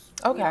specials.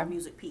 Okay.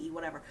 Music, PE,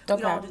 whatever. Okay.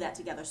 We'd all do that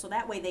together. So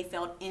that way they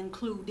felt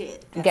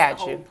included. That's Got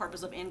the whole you.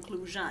 purpose of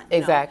inclusion.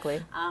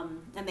 Exactly.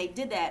 And they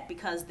did that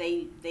because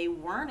they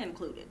weren't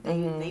included.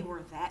 They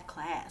were that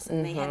class.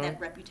 And they had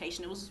that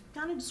reputation. It was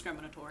kind of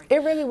discriminatory.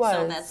 It really was.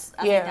 So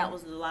I think that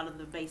was a lot of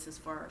the basis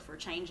for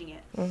changing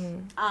it.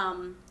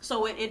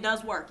 So it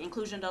does work.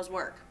 Inclusion does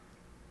work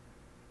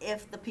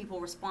if the people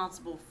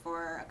responsible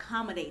for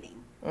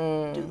accommodating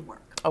do the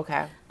work.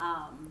 Okay.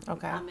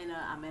 Okay. I'm in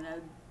a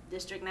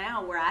district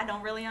now where I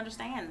don't really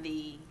understand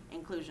the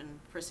inclusion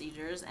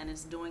procedures, and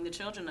it's doing the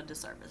children a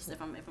disservice.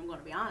 If I'm going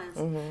to be honest,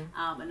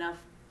 enough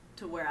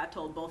to where I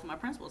told both of my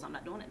principals I'm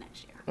not doing it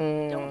next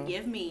year. Don't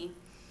give me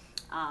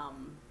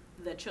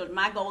the children.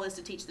 My goal is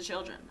to teach the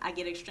children. I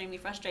get extremely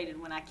frustrated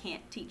when I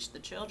can't teach the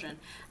children.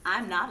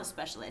 I'm not a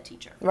special ed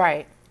teacher.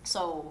 Right.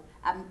 So,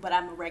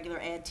 I'm a regular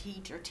ed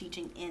teacher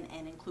teaching in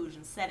an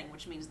inclusion setting,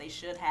 which means they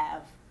should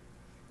have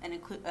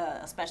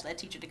a special ed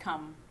teacher to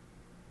come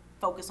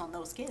focus on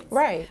those kids.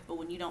 Right. But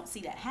when you don't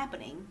see that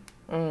happening,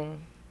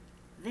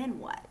 then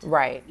what?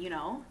 Right. You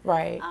know?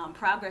 Right.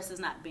 Progress is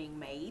not being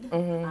made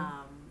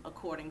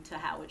according to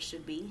how it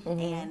should be.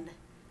 And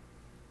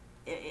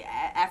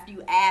after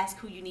you ask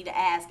who you need to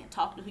ask and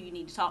talk to who you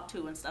need to talk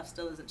to and stuff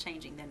still isn't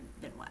changing,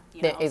 then what?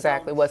 You know?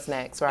 Exactly. So what's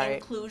next, right?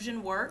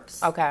 Inclusion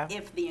works Okay.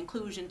 if the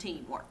inclusion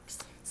team works.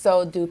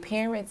 So do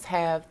parents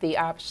have the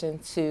option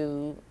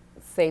to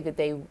say that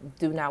they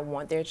do not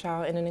want their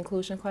child in an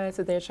inclusion class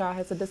if their child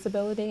has a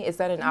disability? Is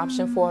that an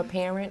option for a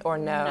parent or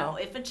no? No.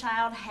 If a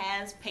child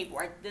has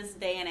paperwork this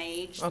day and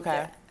age,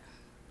 Okay.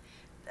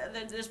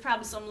 there's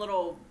probably some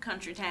little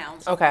country town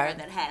Okay. somewhere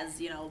that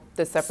has,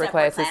 The separate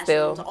classes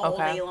still, classrooms all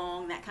okay. day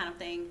long, that kind of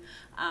thing.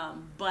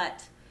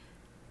 But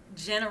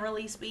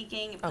generally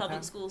speaking, in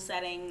public school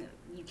setting,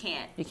 you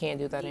can't. You can't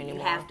do that You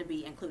anymore. have to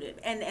be included.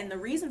 And the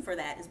reason for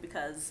that is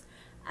because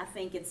I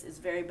think it's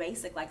very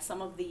basic. Like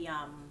some of the,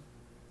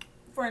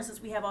 for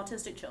instance, we have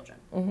autistic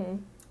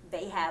children.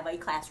 They have a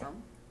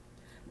classroom.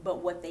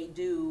 But what they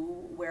do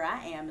where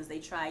I am is they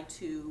try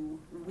to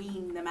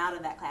wean them out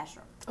of that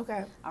classroom.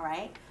 Okay. All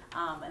right?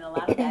 And a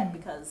lot of that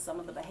because some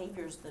of the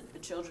behaviors that the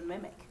children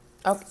mimic.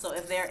 Okay. So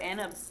if they're in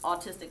an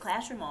autistic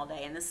classroom all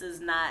day, and this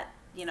is not,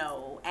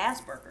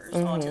 Asperger's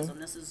autism,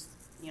 this is,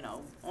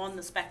 on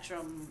the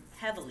spectrum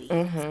heavily,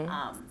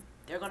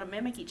 they're going to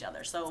mimic each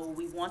other. So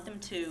we want them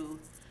to,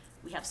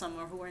 we have some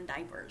who are in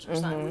diapers or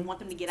something. We want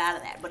them to get out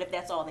of that. But if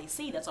that's all they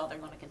see, that's all they're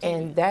going to continue.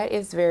 And that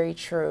is very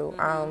true.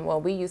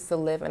 When we used to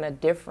live in a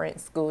different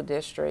school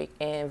district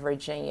in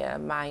Virginia,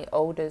 my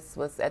oldest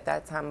was at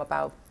that time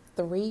about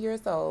 3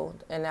 years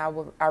old. And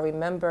I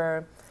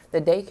remember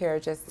the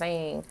daycare just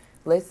saying,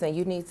 listen,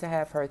 you need to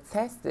have her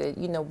tested.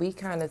 We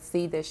kind of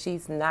see that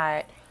she's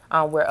not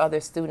where other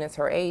students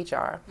her age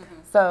are.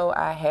 So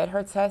I had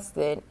her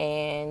tested,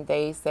 and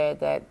they said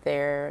that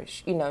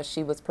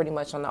she was pretty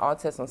much on the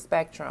autism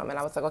spectrum. And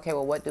I was like, okay,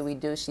 well, what do we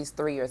do? She's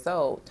 3 years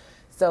old.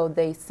 So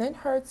they sent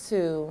her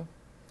to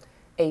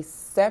a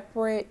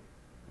separate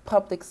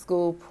public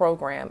school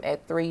program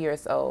at 3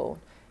 years old.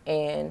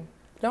 And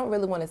don't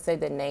really want to say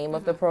the name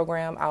of the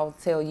program. I'll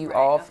tell you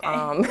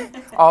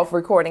off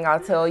recording, I'll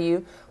tell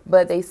you.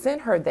 But they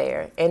sent her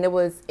there, and it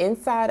was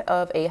inside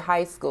of a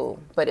high school,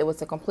 but it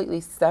was a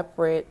completely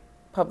separate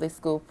public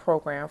school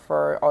program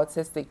for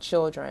autistic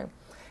children.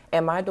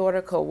 And my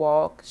daughter could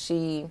walk.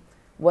 She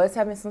was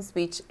having some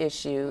speech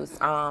issues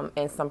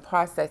and some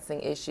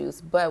processing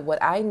issues. But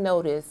what I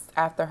noticed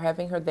after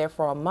having her there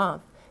for a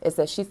month, is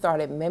that she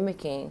started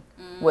mimicking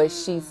what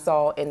she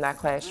saw in that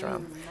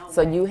classroom. No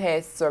So way. you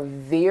had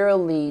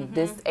severely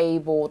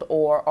disabled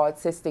or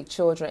autistic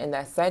children in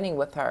that setting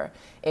with her.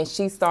 And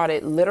she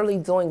started literally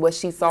doing what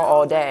she saw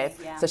all day.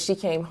 Yeah. So she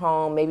came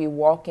home maybe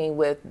walking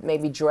with,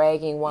 maybe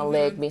dragging one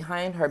leg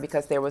behind her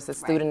because there was a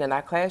student in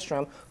our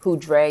classroom who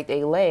dragged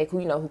a leg,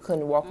 who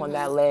couldn't walk on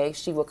that leg.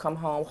 She would come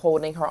home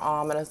holding her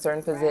arm in a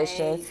certain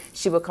position. Right.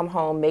 She would come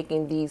home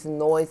making these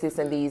noises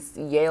and these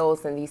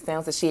yells and these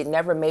sounds that she had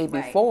never made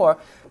Right.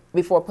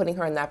 before putting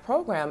her in that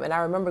program. And I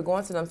remember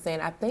going to them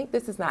saying, I think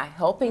this is not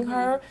helping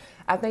her.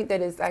 I think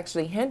that it's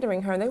actually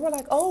hindering her. And they were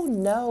like, oh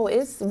no,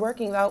 it's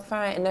working out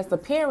fine. And as a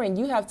parent,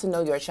 you have to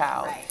know your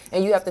child. Right.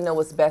 And you have to know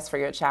what's best for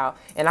your child.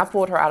 And I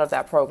pulled her out of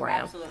that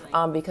program.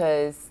 Absolutely.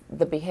 Because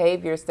the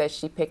behaviors that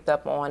she picked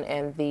up on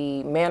and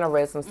the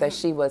mannerisms that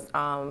she was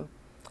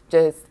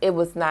it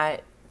was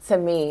not, to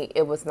me,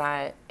 it was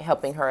not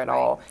helping her at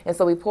all. And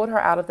so we pulled her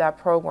out of that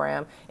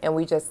program, and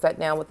we just sat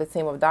down with a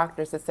team of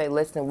doctors to say,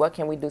 listen, what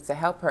can we do to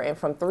help her? And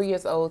from 3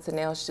 years old to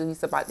now,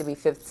 she's about to be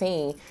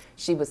 15.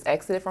 She was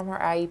exited from her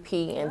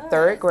IEP in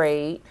third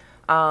grade.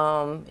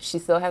 She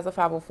still has a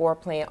 504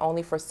 plan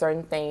only for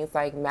certain things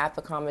like math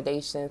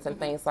accommodations and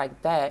things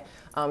like that.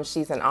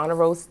 She's an honor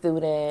roll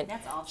student.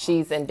 That's awesome.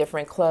 She's in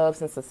different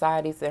clubs and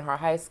societies in her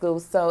high school.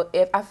 So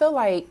I feel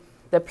like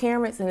the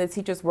parents and the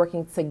teachers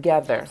working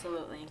together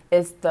Absolutely.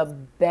 is the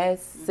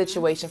best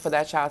situation for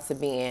that child to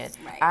be in.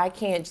 Right. I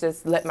can't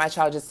just let my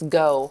child just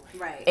go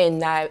Right. and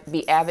not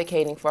be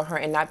advocating for her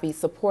and not be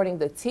supporting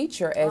the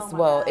teacher as Oh my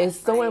well. gosh, It's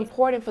so right.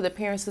 important for the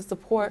parents to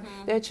support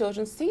their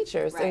children's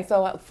teachers. And Right.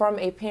 so from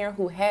a parent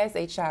who has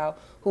a child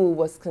who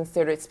was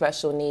considered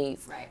special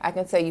needs, Right. I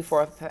can tell you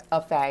for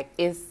a fact,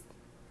 it's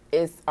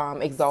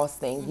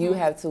exhausting. You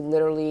have to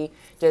literally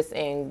just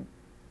engage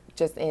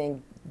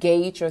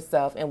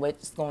yourself in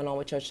what's going on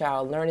with your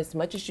child. Learn as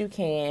much as you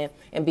can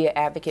and be an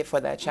advocate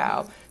for that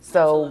child.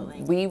 So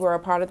Absolutely. we were a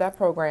part of that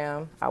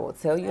program. I will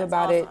tell you That's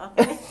about awesome.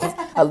 it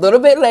a little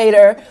bit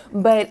later,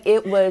 but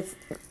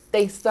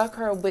they stuck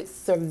her with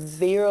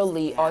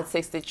severely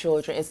autistic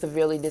children and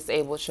severely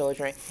disabled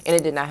children, and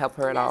it did not help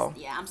her at all.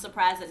 Yeah, I'm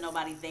surprised that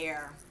nobody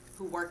there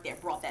who worked there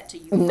brought that to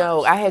you.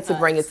 No, first, I had to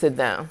bring it because- to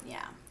them.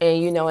 Yeah.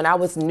 And, and I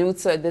was new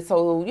to this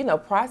whole,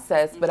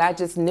 process, but I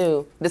just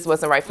knew this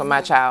wasn't right for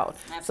my child.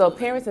 So Absolutely.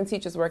 parents and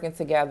teachers working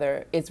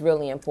together is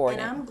really important.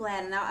 And I'm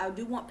glad, and I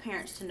do want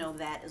parents to know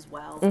that as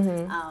well.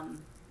 Mm-hmm.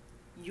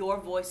 Your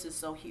voice is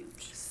so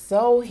huge.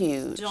 So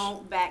huge.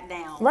 Don't back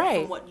down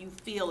Right. from what you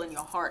feel in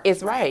your heart.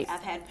 It's right.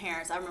 I've had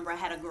parents, I remember I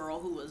had a girl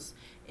who was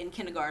in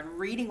kindergarten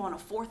reading on a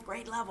 4th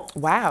grade level.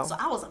 Wow. So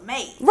I was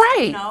amazed.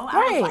 Right, I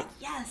right. was like,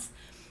 yes.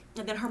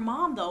 And then her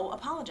mom, though,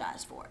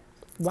 apologized for it.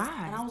 And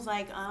I Why? was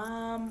like,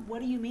 what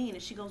do you mean?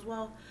 And she goes,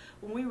 well,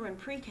 when we were in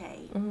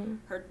pre-K,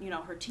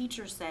 her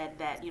teacher said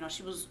that,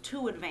 she was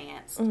too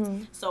advanced.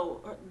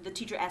 So the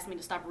teacher asked me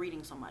to stop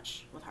reading so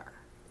much with her.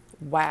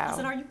 I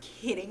said, Wow. are you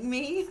kidding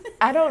me?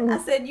 I don't I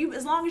said,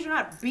 as long as you're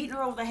not beating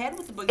her over the head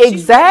with the book.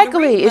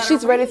 Exactly. If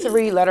she's ready to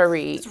read, let her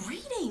read. It's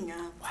reading.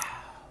 Wow.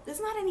 There's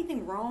not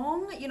anything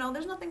wrong.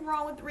 There's nothing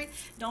wrong with the read.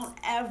 Don't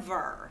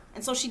ever.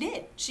 And so she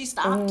did. She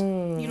stopped.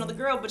 The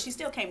girl, but she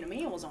still came to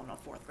me and was on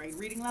a 4th grade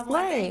reading level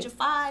at the Right. age of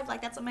 5.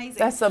 Like, that's amazing.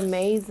 That's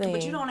amazing.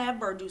 But you don't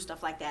ever do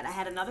stuff like that. I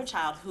had another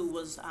child who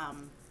was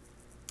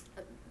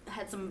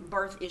had some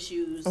birth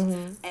issues,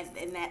 and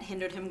that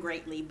hindered him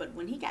greatly. But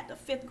when he got to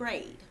 5th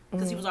grade,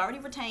 because he was already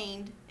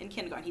retained in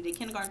kindergarten, he did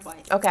kindergarten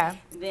twice. Okay.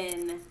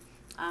 Then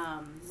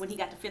when he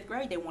got to 5th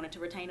grade, they wanted to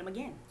retain him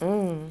again.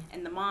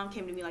 And the mom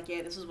came to me like,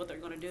 yeah, this is what they're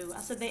going to do. I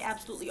said, they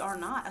absolutely are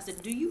not. I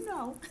said, do you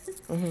know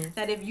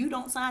that if you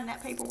don't sign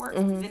that paperwork,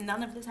 then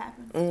none of this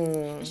happens?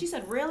 And she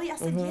said, really? I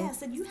said, yeah. I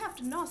said, you have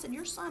to know. I said,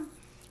 your son,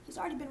 he's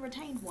already been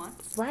retained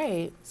once.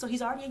 Right. So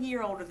he's already a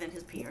year older than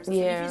his peers. I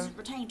Yeah. said, if he's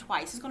retained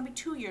twice, he's going to be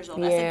 2 years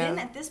older. I Yeah. said, then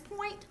at this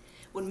point,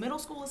 when middle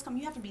school is coming,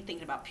 you have to be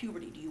thinking about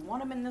puberty. Do you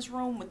want him in this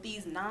room with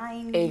these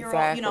 9-year-olds?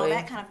 Exactly.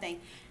 That kind of thing.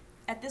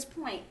 At this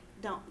point,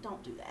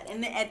 don't do that.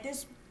 And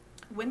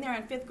when they're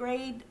in 5th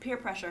grade, peer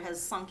pressure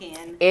has sunk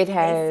in. It They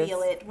has.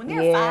 feel it. When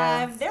they're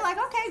Yeah. 5, they're like,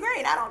 okay,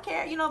 great, I don't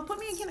care. Put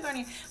me in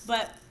kindergarten.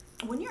 But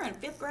when you're in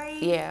 5th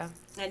grade, Yeah.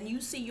 and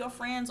you see your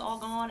friends all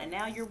gone, and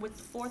now you're with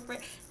the 4th grade,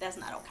 that's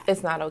not okay.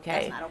 It's not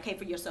okay. That's not okay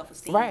for your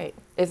self-esteem. Right.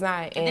 It's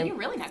not. And then you're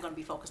really not going to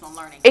be focused on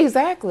learning.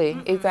 Exactly.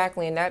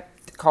 And that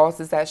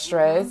causes that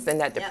stress and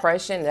that Yep.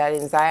 depression, that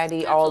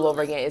anxiety all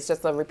over Absolutely. again. It's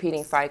just a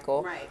repeating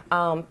cycle.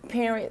 Right.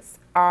 Parents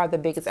are the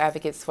biggest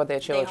advocates for their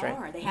children.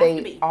 are. They have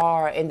to be.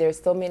 are, and there's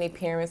so many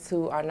parents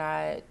who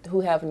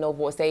have no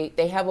voice.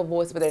 They have a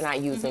voice, but they're not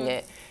using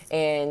it.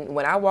 And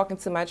when I walk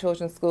into my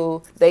children's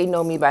school, they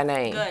know me by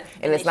name. Good.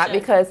 And it's They not should.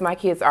 because my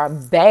kids are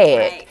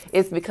bad. Right.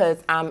 It's because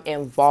I'm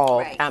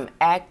involved. Right. I'm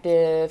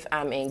active.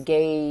 I'm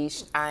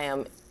engaged.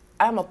 I'm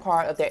a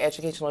part of their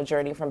educational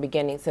journey from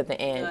beginning to the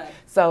end. Good.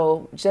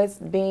 So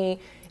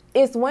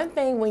it's one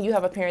thing when you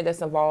have a parent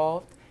that's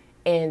involved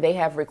and they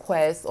have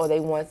requests or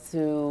they want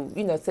to,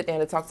 sit down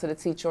and talk to the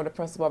teacher or the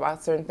principal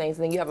about certain things.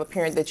 And then you have a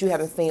parent that you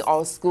haven't seen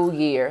all school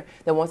year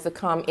that wants to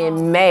come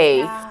in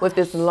May with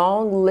this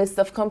long list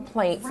of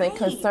complaints and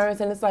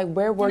concerns. And it's like,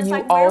 where were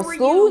you all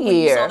school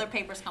year? You saw their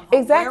papers come home?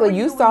 Exactly.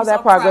 You saw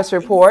that progress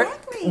report.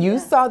 Exactly. You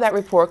saw that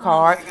report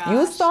card.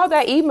 You saw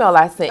that email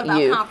I sent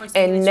you.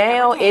 And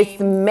now it's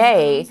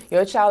May.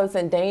 Your child is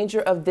in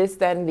danger of this,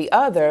 that, and the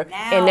other.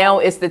 And now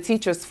it's the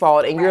teacher's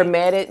fault. And you're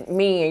mad at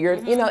me. And you're,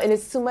 and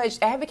it's too much.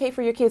 Advocate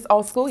for your kids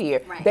all school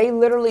year. Right. They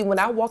literally, when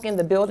I walk in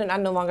the building, I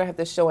no longer have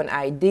to show an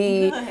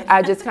ID. Good.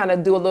 I just kind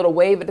of do a little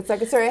wave at the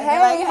secretary.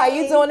 Hey, how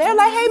you doing? They're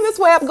like, hey, Miss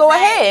Webb, go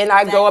ahead. And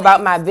I go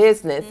about my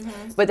business.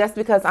 But that's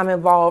because I'm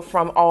involved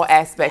from all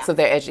aspects of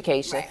their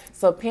education. Right.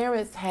 So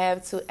parents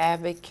have to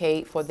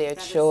advocate for their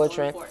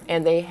children,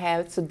 and they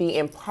have to be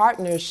in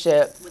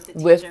partnership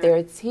with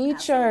their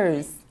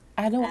teachers. Absolutely.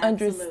 I don't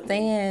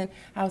understand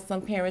how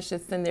some parents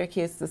just send their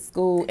kids to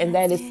school, and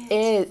that is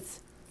it.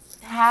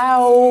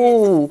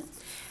 How?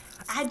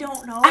 I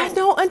don't know. I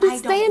don't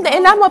understand that.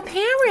 And I'm a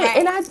parent,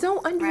 and I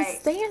don't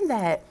understand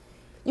that.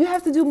 You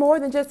have to do more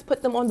than just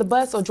put them on the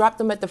bus or drop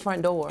them at the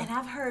front door. And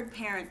I've heard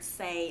parents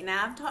say,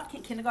 now I've taught,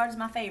 kindergarten is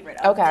my favorite.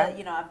 Okay.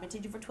 I've been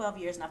teaching for 12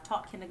 years, and I've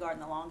taught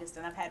kindergarten the longest,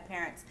 and I've had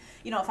parents,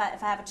 if I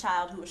have a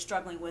child who is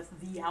struggling with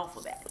the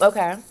alphabet.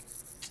 Okay.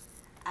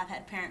 I've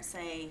had parents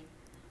say,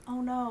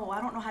 oh no,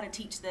 I don't know how to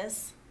teach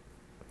this.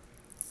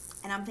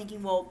 And I'm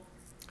thinking, well,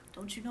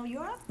 don't you know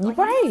yours?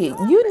 Right.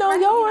 You know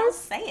yours.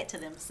 Say it to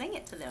them. Sing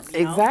it to them.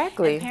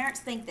 Exactly. And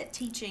parents think that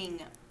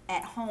teaching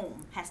at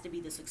home has to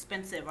be this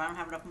expensive. I don't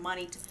have enough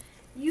money to.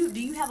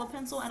 Do you have a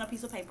pencil and a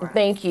piece of paper?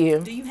 Thank you.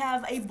 Do you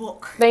have a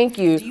book? Thank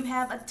you. Do you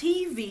have a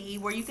TV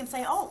where you can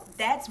say, oh,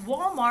 that's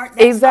Walmart.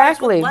 That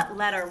exactly. What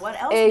letter?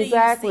 What else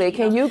exactly. do you see?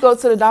 Can you go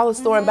to the dollar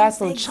store and buy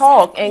some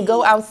chalk and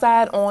go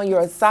outside on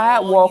your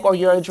sidewalk or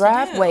your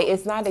driveway?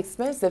 It's not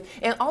expensive.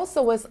 And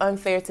also it's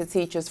unfair to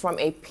teachers from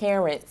a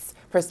parent's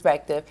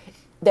perspective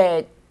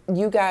that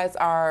you guys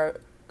are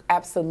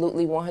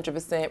absolutely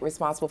 100%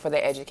 responsible for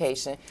their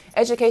education.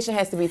 Education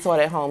has to be taught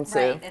at home too.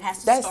 Right. It has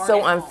to That's start so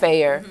at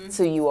unfair home.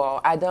 to you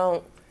all.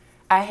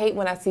 I hate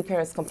when I see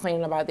parents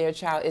complaining about their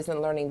child isn't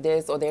learning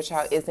this or their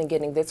child isn't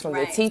getting this from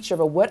their teacher,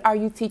 but what are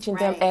you teaching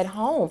them at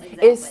home?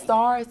 Exactly. It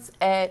starts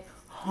at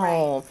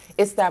home.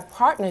 It's that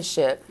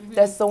partnership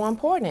that's so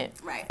important.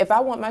 Right. If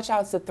I want my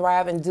child to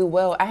thrive and do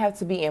well, I have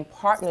to be in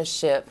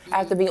partnership. I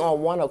have to be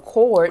on one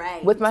accord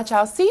with my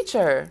child's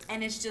teacher.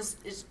 And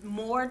it's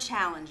more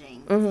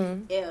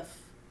challenging if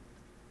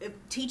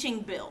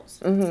teaching builds.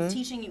 We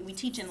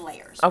teach in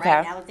layers. Okay.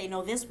 Right? Now that they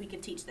know this, we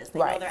can teach this. They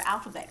know their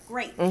alphabet.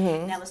 Great.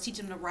 Now let's teach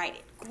them to write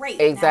it. Great.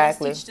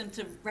 Exactly. Now let's teach them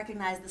to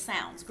recognize the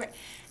sounds. Great.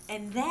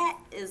 And that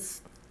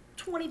is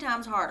 20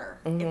 times harder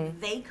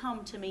if they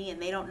come to me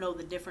and they don't know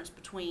the difference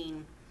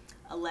between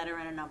a letter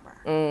and a number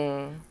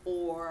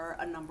or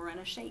a number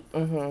and a shape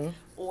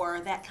or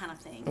that kind of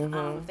thing.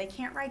 If they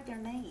can't write their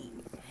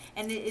name.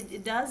 And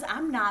it does,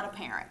 I'm not a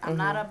parent. I'm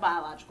not a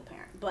biological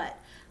parent, but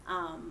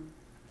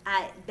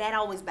that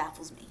always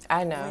baffles me.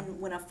 I know.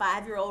 When a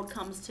 5-year-old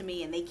comes to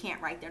me and they can't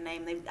write their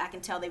name, I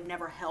can tell they've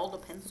never held a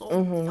pencil,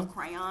 a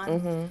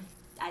crayon.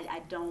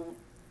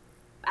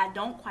 I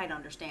don't quite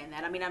understand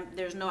that. I mean,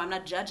 I'm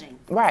not judging.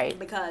 Right.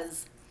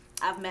 Because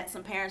I've met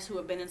some parents who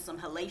have been in some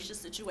hellacious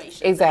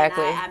situations.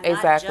 Exactly. I'm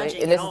exactly. Not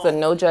and this is a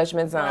no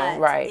judgment but zone.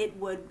 Right. It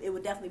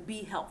would definitely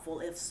be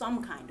helpful if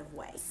some kind of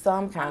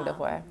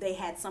way. They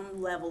had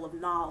some level of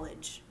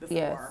knowledge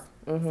before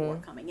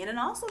coming in. And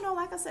also know,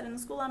 like I said, in the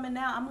school I'm in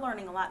now, I'm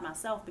learning a lot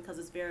myself because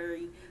it's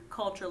very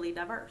culturally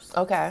diverse.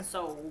 Okay.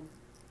 So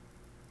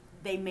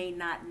they may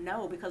not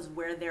know because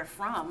where they're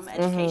from,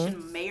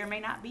 education may or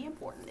may not be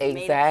important.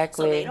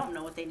 Exactly. So they don't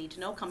know what they need to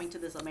know coming to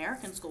this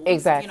American school.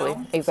 Exactly.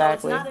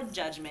 Exactly. So it's not a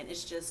judgment.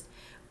 It's just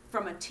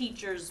from a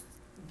teacher's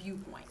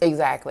viewpoint.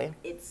 Exactly.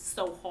 It's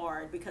so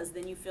hard because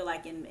then you feel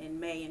like in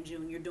May and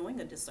June you're doing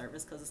a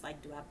disservice because it's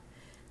like, do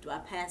I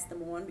pass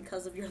them on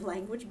because of your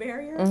language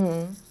barrier?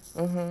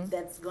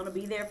 That's going to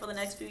be there for the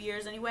next few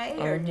years anyway?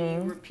 Or do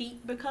you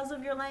repeat because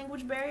of your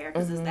language barrier?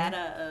 Because is that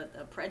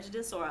a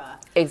prejudice or a...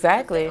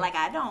 Exactly. Like,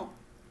 I don't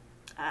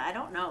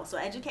know. So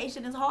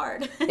education is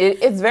hard.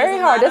 It's very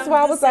hard. That's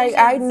why I was like,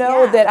 I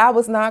know that I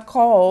was not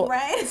called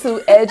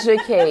to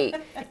educate.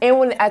 And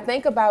when I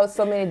think about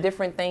so many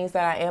different things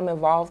that I am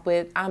involved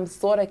with, I'm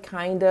sort of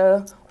kind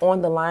of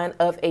on the line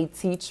of a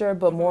teacher,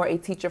 but more a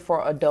teacher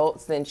for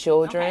adults than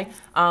children.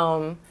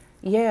 I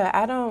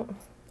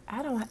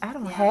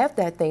don't have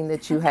that thing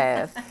that you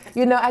have.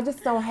 I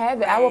just don't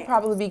have it. I will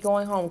probably be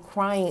going home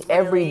crying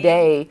every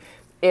day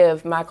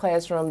if my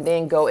classroom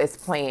didn't go as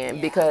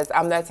planned because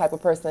I'm that type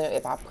of person.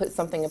 If I put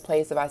something in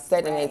place, if I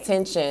set an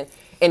intention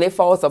and it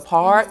falls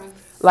apart,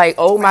 like,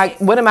 oh my,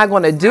 what am I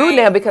going to do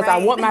now? Because I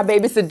want my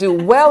babies to do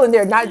well and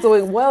they're not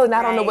doing well and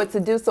I don't know what to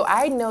do. So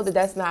I know that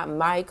that's not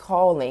my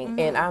calling.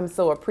 And I'm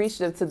so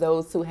appreciative to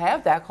those who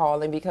have that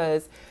calling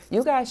because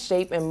you guys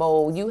shape and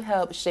mold. You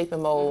help shape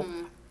and mold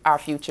our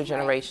future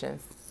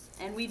generations.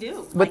 And we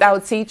do.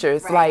 Without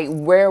teachers, like,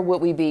 where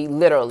would we be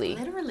literally?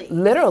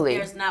 Literally.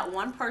 There's not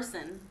one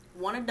person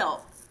one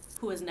adult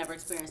who has never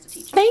experienced a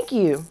teacher. Thank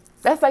you.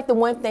 That's like the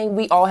one thing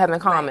we all have in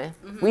common.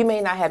 Right. We may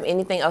not have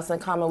anything else in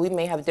common. We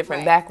may have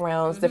different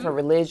backgrounds, different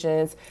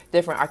religions,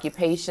 different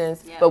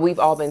occupations, but we've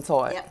all been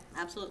taught. Yep,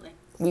 absolutely.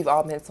 We've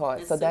all been taught.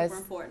 It's so super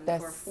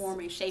important for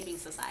forming, shaping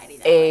society.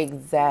 That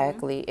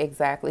exactly,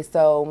 exactly.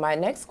 So my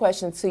next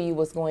question to you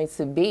was going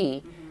to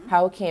be,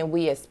 how can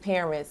we as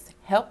parents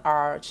help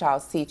our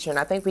child's teacher? And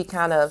I think we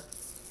kind of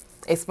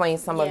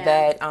explained some of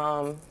that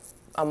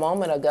a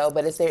moment ago,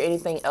 but is there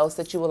anything else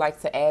that you would like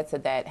to add to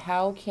that?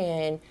 How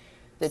can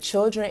the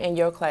children in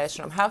your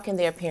classroom, how can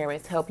their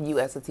parents help you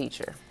as a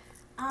teacher?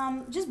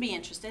 Just be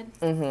interested.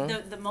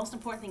 The most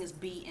important thing is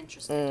be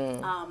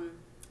interested.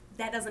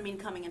 That doesn't mean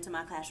coming into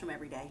my classroom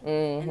every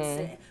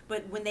day.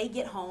 But when they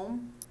get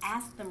home,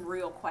 ask them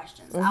real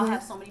questions. I'll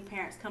have so many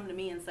parents come to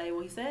me and say,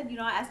 well, he said,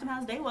 I asked him how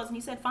his day was, and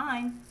he said,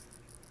 fine.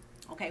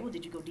 Okay, well,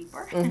 did you go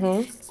deeper?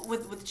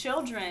 With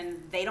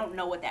children, they don't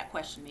know what that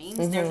question means.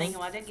 They're thinking,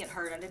 well, I didn't get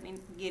hurt. I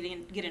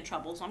didn't get in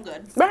trouble, so I'm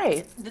good.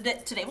 Right.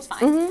 Today was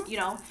fine,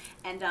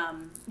 And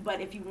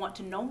but if you want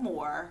to know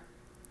more,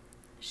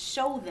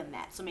 show them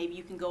that. So maybe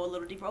you can go a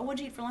little deeper. Oh, what'd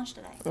you eat for lunch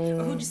today?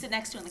 Or who'd you sit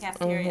next to in the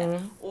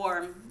cafeteria?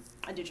 Or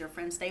did your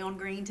friend stay on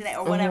green today?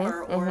 Or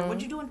whatever. Or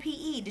what'd you do in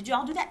PE? Did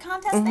y'all do that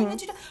contest thing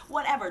that you do?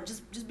 Whatever.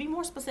 Just be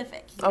more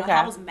specific.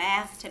 How was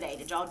math today?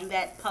 Did y'all do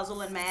that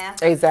puzzle in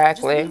math?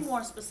 Exactly. Just be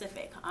more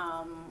specific.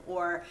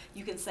 Or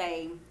you can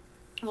say,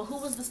 well, who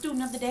was the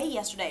student of the day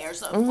yesterday? Or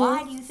so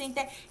why do you think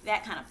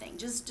that kind of thing?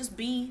 Just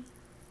be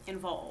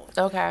involved.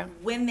 Okay.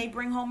 When they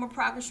bring home a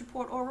progress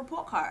report or a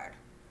report card,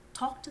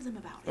 talk to them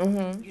about it,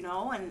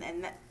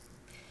 and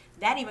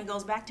that even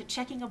goes back to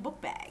checking a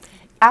book bag.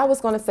 I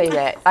was going to say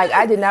that. Like,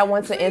 I did not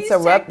want to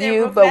interrupt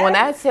you, but when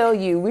I tell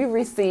you, we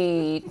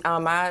received,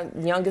 my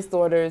youngest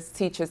daughter's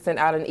teacher sent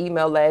out an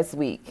email last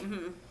week,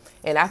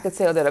 and I could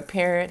tell that a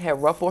parent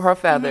had ruffled her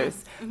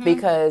feathers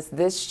because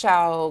this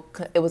child,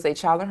 it was a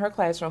child in her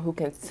classroom who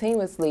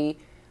continuously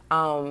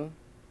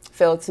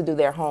failed to do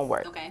their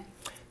homework. Okay.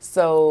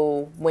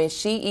 So when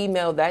she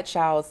emailed that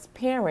child's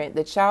parent,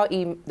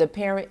 the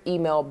parent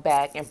emailed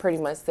back and pretty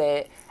much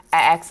said,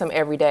 I ask him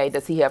every day,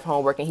 does he have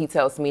homework? And he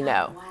tells me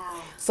no.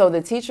 Wow. So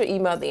the teacher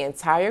emailed the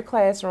entire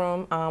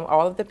classroom,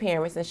 all of the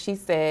parents, and she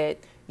said,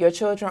 your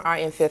children are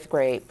in 5th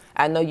grade.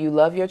 I know you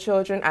love your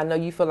children. I know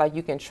you feel like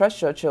you can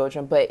trust your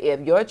children. But if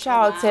your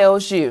child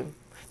tells you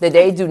that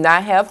they do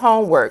not have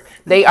homework,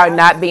 they are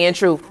not being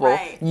truthful.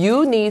 Right.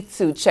 You need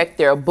to check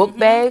their book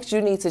bags. You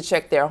need to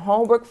check their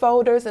homework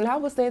folders. And I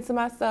was saying to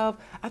myself,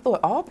 I thought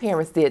all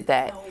parents did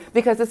that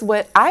because it's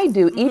what I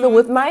do, even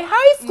with my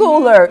high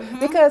schooler.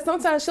 Because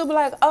sometimes she'll be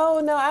like,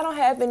 oh, no, I don't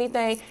have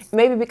anything.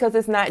 Maybe because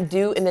it's not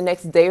due in the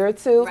next day or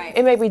two. Right.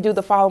 It may be due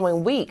the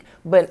following week.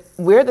 But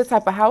we're the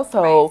type of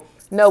household,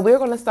 no, we're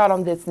going to start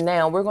on this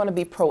now. We're going to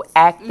be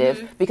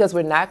proactive because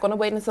we're not going to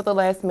wait until the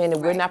last minute.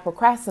 We're not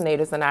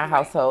procrastinators in our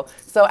household.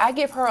 So I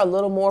give her a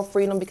little more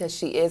freedom because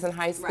she is in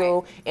high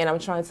school, and I'm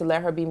trying to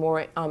let her be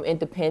more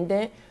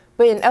independent.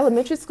 But in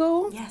elementary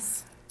school,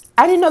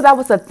 I didn't know that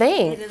was a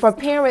thing for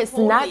parents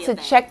not to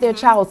check their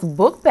child's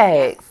book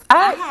bags.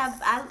 I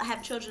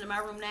have children in my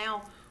room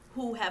now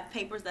who have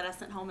papers that I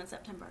sent home in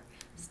September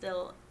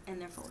still in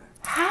their folder.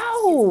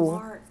 How? It's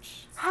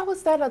March. How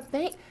is that a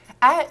thing?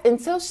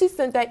 Until she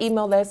sent that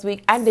email last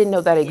week, I didn't know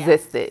that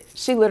existed.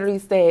 She literally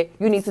said,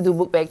 you need to do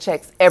book bag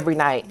checks every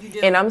night. You do.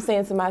 And I'm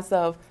saying to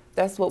myself,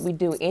 that's what we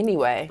do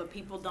anyway. But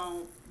people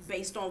don't,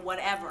 based on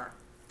whatever,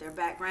 their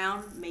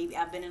background, maybe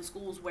I've been in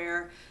schools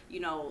where,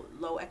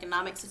 low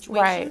economic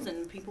situations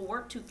and people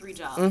work 2-3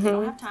 jobs. They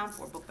don't have time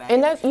for a book bag.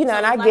 And that's, and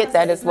I get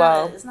that as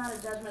well. It's not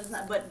a judgment,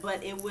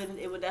 but it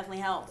would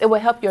definitely help. It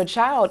would help your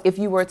child if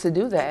you were to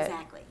do that.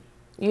 Exactly.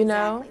 You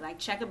know? Like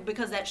check it,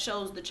 because that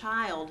shows the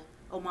child,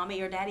 oh, mommy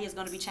or daddy is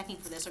going to be checking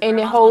for this. And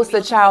it holds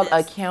the child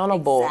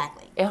accountable.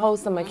 Exactly. It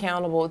holds them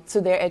accountable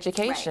to their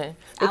education.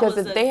 Because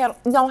if they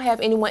don't have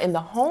anyone in the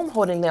home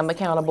holding them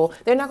accountable,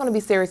 they're not going to be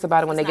serious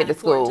about it when they get to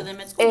school. To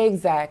them at school.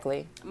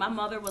 Exactly. My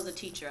mother was a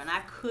teacher, and I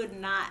could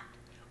not,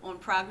 on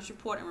progress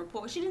report and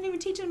report, she didn't even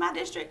teach in my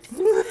district,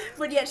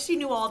 but yet she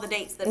knew all the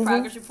dates that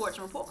progress reports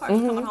and report cards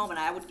were coming home, and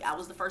I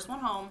was the first one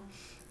home.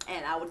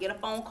 And I would get a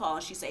phone call,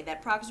 and she'd say,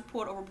 that progress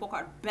report or report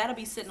card better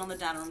be sitting on the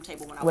dining room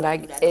table when I walk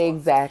through that door.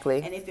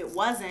 Exactly. And if it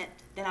wasn't,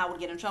 then I would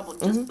get in trouble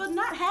just for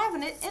not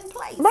having it in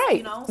place.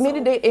 Right.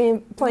 Needed it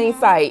in plain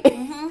sight.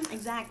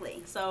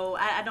 Exactly. So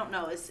I don't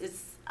know.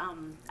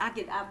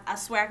 I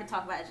swear I could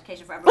talk about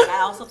education forever, but I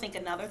also think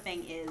another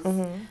thing is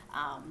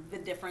the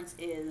difference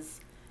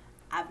is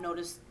I've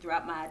noticed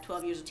throughout my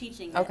 12 years of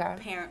teaching that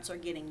parents are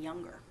getting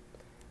younger.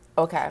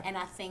 Okay. And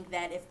I think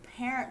that if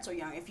parents are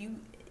young, if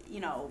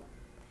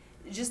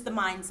just the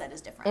mindset is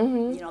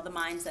different. The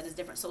mindset is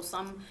different. So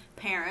some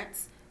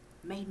parents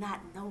may not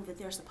know that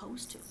they're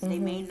supposed to. They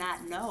may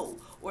not know,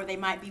 or they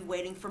might be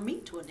waiting for me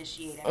to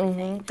initiate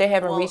everything. They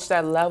haven't reached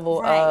that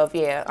level of,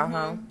 Like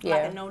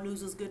a no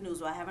news is good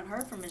news. Well, I haven't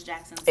heard from Ms.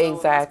 Jackson, so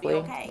exactly. it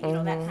must be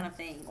okay. That kind of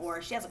thing.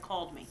 Or she hasn't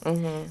called me.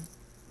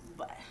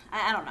 But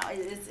I don't know.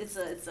 It's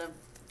a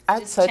I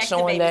Just touch check the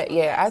on baby's that. book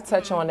Yeah, I bags.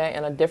 touch on that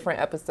in a different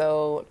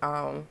episode,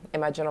 in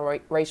my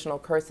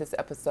generational curses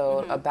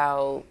episode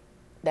about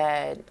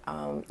that,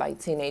 like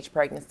teenage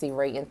pregnancy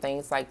rate and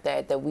things like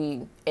that that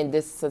we in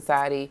this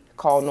society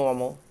call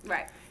normal,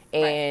 Right.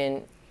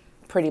 and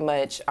pretty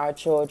much our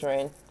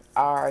children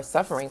are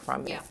suffering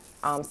from it.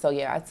 Yeah. So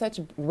yeah, I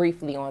touched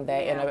briefly on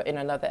that Yeah. in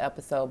another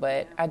episode,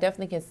 but Yeah. I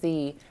definitely can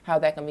see how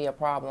that can be a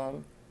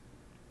problem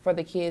for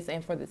the kids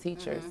and for the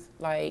teachers.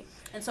 Like,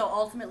 And so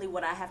ultimately,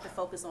 what I have to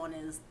focus on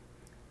is,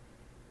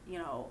 you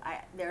know,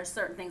 there are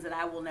certain things that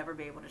I will never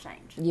be able to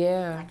change.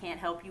 yeah, I can't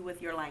help you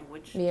with your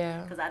language.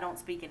 Yeah. Because I don't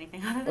speak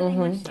anything other than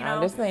English, you I know.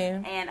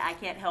 understand. And I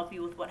can't help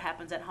you with what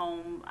happens at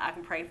home. I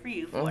can pray for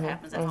you for what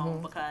happens at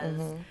home, because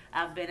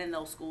I've been in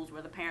those schools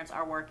where the parents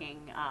are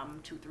working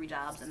 2-3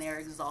 jobs and they're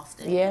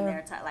exhausted. Yeah. And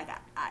they're like,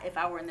 if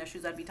I were in their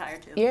shoes, I'd be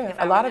tired too. Yeah, If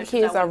I a were lot in of their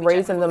shoes, kids I are wouldn't be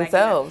raising checking back in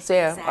there. themselves.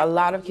 Yeah, a Exactly,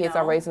 lot of you kids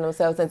are know? raising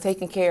themselves and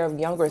taking care of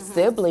younger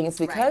siblings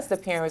because Right. the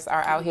parents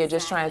are out here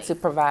just trying to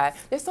Exactly. provide.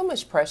 There's so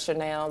much pressure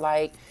now,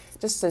 like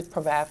just to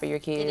provide for your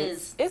kids.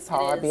 is. It's It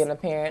hard is. being a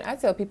parent. I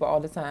tell people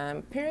all the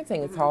time,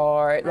 parenting is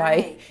hard.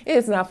 Like, Right.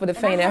 it's not for the And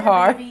faint at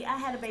heart. I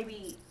had a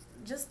baby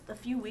just a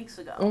few weeks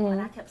ago, Mm-hmm.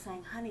 and I kept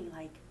saying, honey,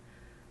 like,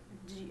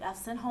 I've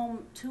sent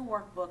home 2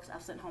 workbooks,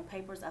 I've sent home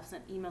papers, I've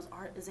sent emails.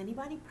 Is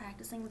anybody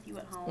practicing with you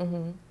at home?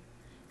 Mm-hmm.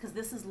 Because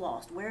this is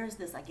lost. Where is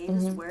this? I gave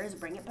this. Where is it?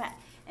 Bring it back.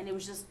 And it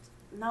was just,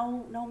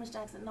 no, Miss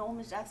Jackson, no,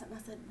 Miss Jackson. And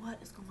I said, what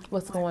is going on?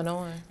 What's going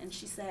on? And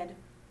she said,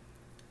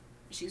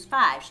 she's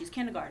 5, she's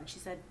kindergarten. She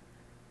said,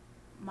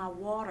 my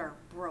water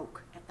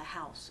broke at the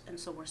house, and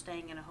so we're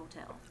staying in a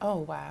hotel. Oh,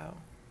 wow.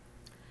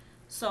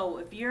 So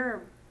if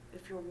your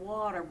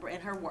water,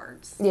 in her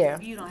words, Yeah.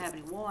 if you don't have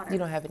any water, You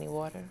don't have any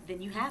water.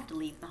 then you have to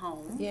leave the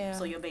home, Yeah.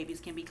 so your babies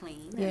can be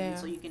clean, Yeah. and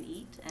so you can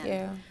eat. And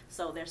Yeah.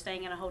 so they're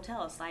staying in a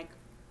hotel. It's like,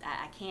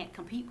 I can't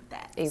compete with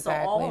that.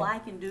 Exactly. So all I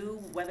can do,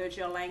 whether it's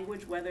your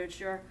language, whether it's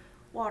your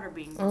water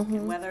being broken,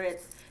 Mm-hmm. whether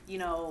it's, you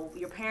know,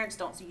 your parents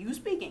don't see you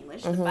speak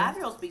English, the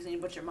 5-year-old speaks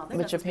English, but your mother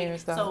But doesn't your speak.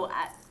 parents don't. So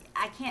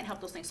I can't help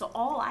those things. So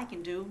all I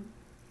can do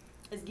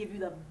is give you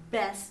the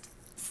best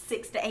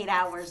 6 to 8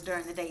 hours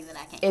during the day that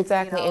I can.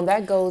 Exactly, you know? and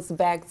that goes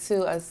back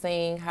to us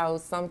saying how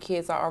some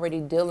kids are already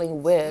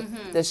dealing with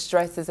the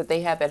stresses that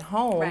they have at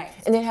home, Right.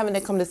 and then having to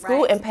come to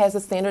school Right. and pass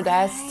a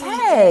standardized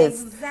Right,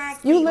 test.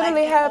 exactly. You Like,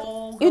 literally it have,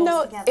 all you goes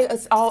know,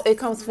 together. it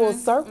comes full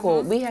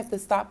circle. We have to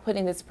stop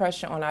putting this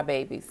pressure on our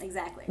babies.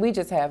 Exactly. We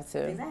just have to.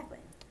 Exactly.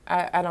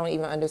 I don't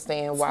even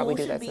understand why we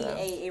do that to School them.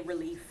 should be a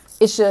relief.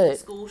 It should.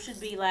 School should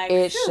be like,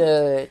 It phew.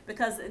 should.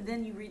 Because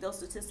then you read those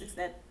statistics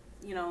that,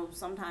 you know,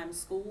 sometimes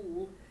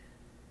school,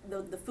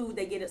 the food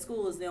they get at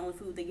school is the only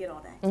food they get all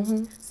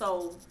day.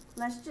 So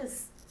let's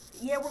just,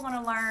 we're going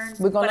to learn.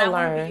 We're gonna but I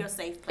want to learn. be your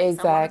safe place.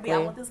 Exactly. I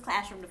want this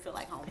classroom to feel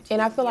like home.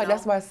 And I feel like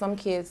that's why some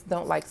kids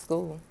don't like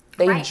school.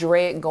 They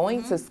dread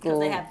going to school.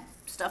 Because they have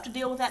stuff to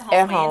deal with at home.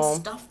 at and home,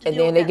 stuff to and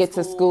deal then with they at get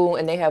to school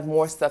and they have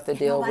more stuff to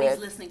deal Nobody's with.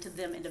 listening to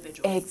them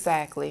individually.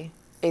 Exactly.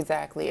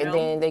 And know?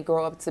 then they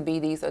grow up to be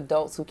these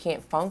adults who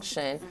can't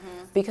function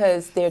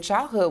because their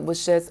childhood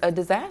was just a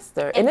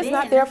disaster, and it's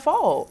not then their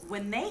fault.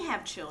 When they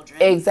have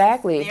children,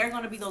 Exactly. they're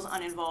going to be those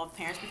uninvolved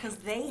parents because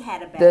they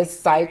had a bad The experience,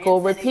 cycle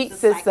and repeats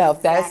the cycle-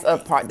 itself. That's a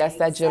exactly, part. That's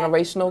that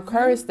exactly. generational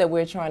curse that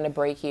we're trying to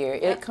break here.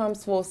 Yep. It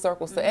comes full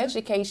circle. So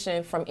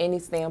education, from any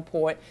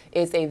standpoint,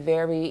 is a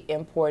very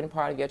important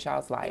part of your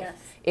child's life. Yes.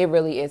 It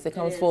really is. It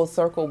comes is. full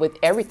circle with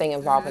everything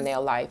involved in their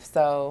life.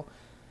 So,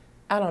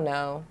 I don't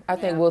know. I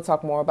think Yeah. we'll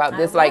talk more about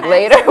this we'll like have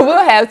later.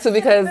 We'll have to,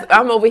 because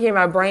I'm over here.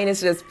 My brain is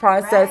just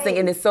processing, Right.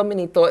 and there's so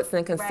many thoughts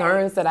and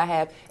concerns that I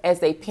have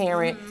as a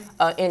parent.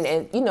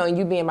 And you know, and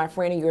you being my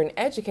friend and you're an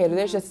educator,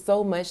 there's just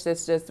so much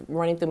that's just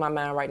running through my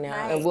mind right now.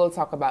 Right. And we'll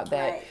talk about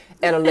that Right.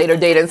 at a later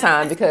date and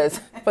time, because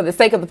for the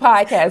sake of the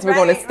podcast, we're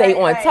going to Right, stay right,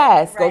 on right,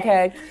 task, right.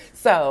 okay?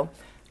 So,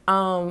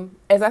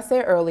 as I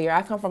said earlier,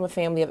 I come from a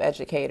family of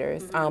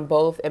educators,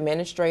 both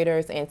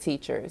administrators and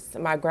teachers.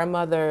 My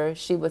grandmother,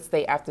 she would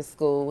stay after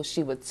school.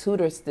 She would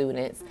tutor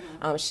students.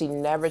 She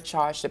never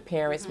charged the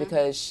parents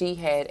because she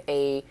had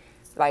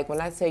like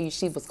when I tell you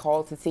she was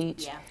called to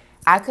teach, Yeah.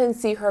 I couldn't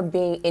see her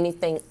being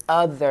anything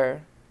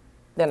other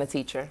than a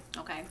teacher.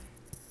 Okay.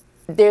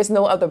 There's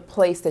no other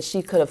place that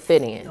she could have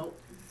fit in. Nope.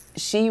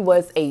 She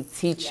was a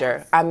teacher.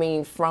 Yes. I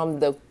mean, from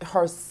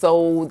her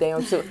soul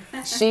down to,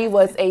 she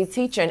was a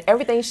teacher, and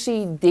everything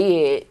she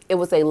did, it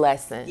was a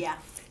lesson. Yeah.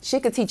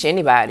 She could teach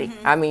anybody.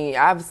 I mean,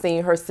 I've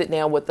seen her sit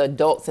down with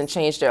adults and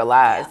change their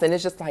lives, Yeah. and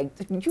it's just like,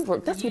 that's what you were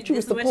this is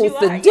what supposed you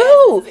to are.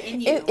 do.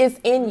 Yes, it's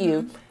in you.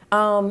 It's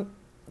in you.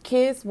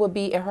 Kids would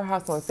be at her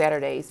house on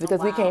Saturdays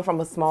because we wow. came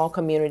from a small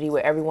community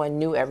where everyone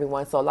knew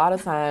everyone. So a lot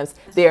of times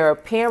their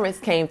parents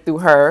came through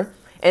her,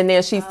 and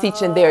then she's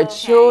teaching their Okay,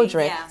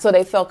 children. yeah. So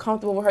they felt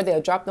comfortable with her.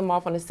 They'll drop them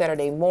off on a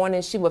Saturday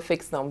morning. She would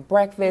fix them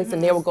breakfast,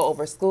 and they would go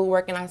over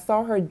schoolwork. And I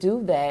saw her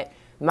do that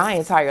my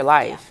entire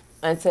life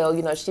until,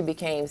 you know, she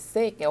became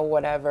sick or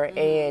whatever.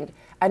 And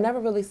I never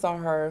really saw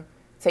her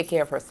take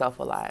care of herself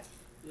a lot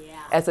Yeah.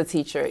 as a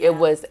teacher. Yeah. It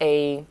was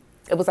a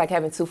it was like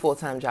having 2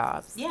 full-time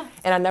jobs. Yeah.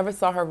 And I never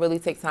saw her really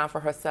take time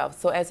for herself.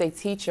 So as a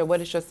teacher, what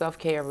does your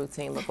self-care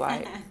routine look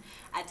like?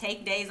 I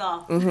take days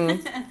off.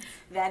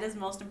 That is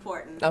most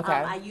important. Okay.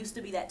 I used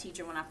to be that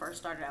teacher when I first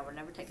started. I would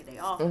never take a day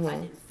off. If I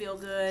didn't feel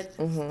good,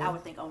 I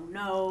would think, oh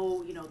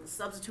no, the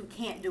substitute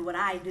can't do what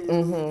I do.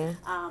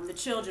 The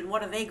children,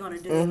 what are they going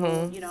to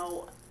do?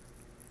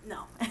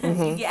 No.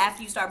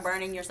 After you start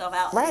burning yourself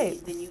out, right,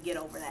 then you get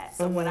over that.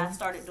 So what I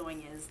started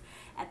doing is,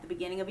 at the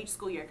beginning of each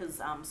school year, because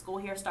school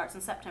here starts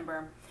in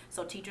September,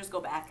 so teachers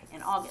go back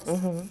in August.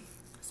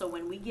 So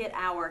when we get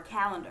our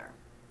calendar,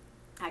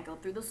 I go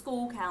through the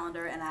school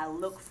calendar and I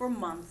look for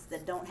months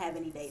that don't have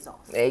any days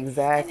off.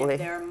 Exactly. And if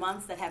there are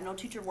months that have no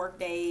teacher work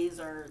days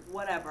or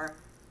whatever,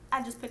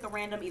 I just pick a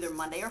random either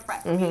Monday or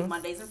Friday,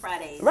 Mondays and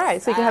Fridays.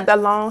 Right, so you can have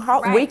that long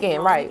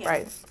weekend. Right.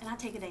 And I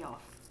take a day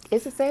off.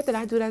 Is it sad that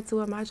I do that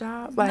too at my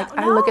job? Like,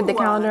 No, I look at the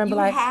calendar and be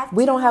like,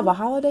 we don't have a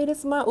holiday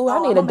this month. Ooh,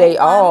 I need a day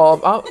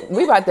off.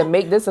 We about to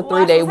make this a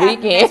 3-day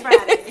weekend.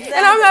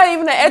 And I'm not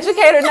even an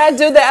educator, and I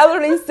do that. I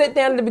literally sit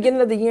down at the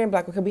beginning of the year and be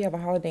like, okay, we have a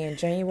holiday in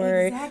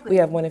January. Exactly. We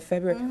have one in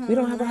February. We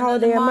don't have a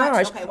holiday in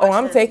March. Okay,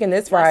 I'm taking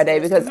this Friday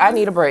because I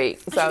need a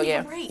break. So,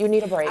 yeah, you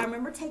need a break. I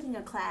remember taking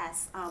a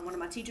class, one of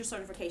my teacher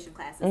certification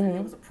classes, and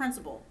there was a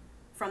principal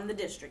from the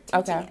district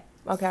teaching it.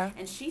 Okay.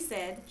 And she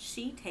said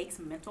she takes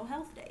mental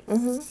health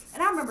days.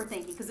 And I remember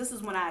thinking, because this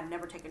is when I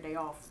never take a day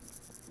off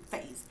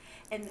phase,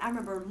 and I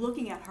remember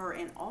looking at her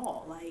in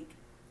awe, like,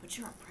 but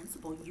you're a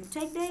principal, you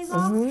take days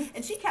off?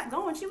 And she kept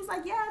going. She was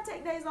like, yeah, I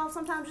take days off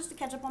sometimes just to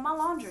catch up on my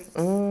laundry.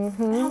 And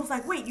I was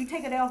like, wait, you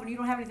take a day off and you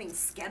don't have anything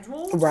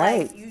scheduled?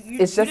 Right. Like, you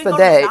it's just didn't a go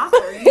day. To the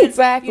doctor. You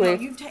Exactly.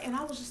 And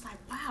I was just like,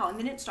 wow. And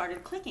then it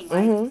started clicking,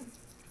 like,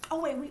 oh,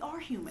 wait, we are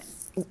human.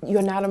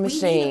 You're not a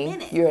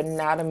machine. You're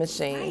not a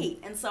machine. Right.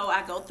 And so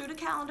I go through the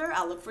calendar.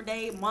 I look for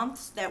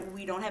months that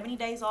we don't have any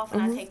days off,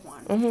 and I take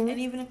one. And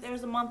even if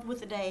there's a month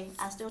with a day,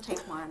 I still take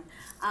one.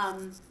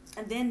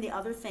 And then the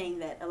other thing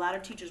that a lot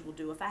of teachers will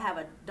do, if I have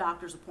a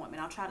doctor's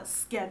appointment, I'll try to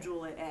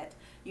schedule it at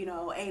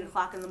 8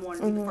 o'clock in the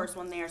morning, be the first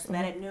one there, so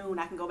that at noon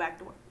I can go back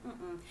to work.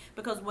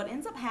 Because what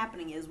ends up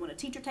happening is when a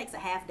teacher takes a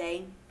half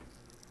day,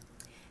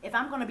 if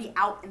I'm going to be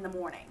out in the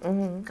morning,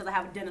 because I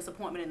have a dentist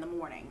appointment in the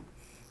morning,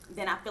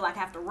 then I feel like I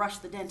have to rush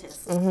the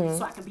dentist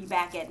so I can be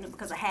back at noon,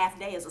 because a half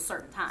day is a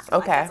certain time.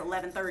 Okay.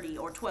 Like it's 11:30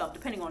 or 12,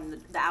 depending on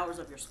the hours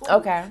of your school.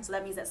 Okay. So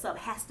that means that sub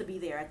has to be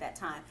there at that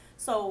time.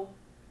 So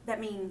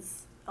that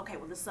means, okay,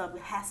 well, the sub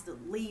has to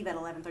leave at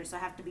 11:30, so I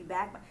have to be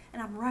back.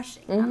 And I'm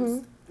rushing.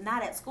 I'm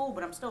not at school,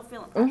 but I'm still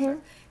feeling pressure.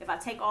 If I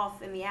take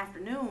off in the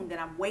afternoon, then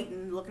I'm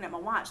waiting, looking at my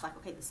watch, like,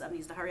 okay, the sub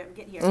needs to hurry up and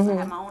get here because I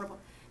have my own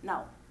appointment.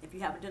 No. If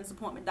you have a dentist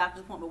appointment,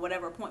 doctor's appointment,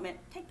 whatever appointment,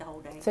 take the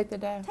whole day. Take the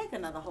day. Take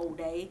another whole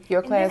day.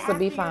 Your class will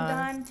be fine. After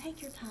you're done,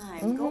 take your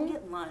time. Go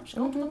get lunch.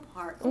 Go to the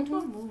park. Go to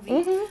a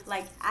movie.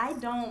 Like, I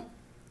don't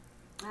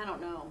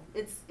know.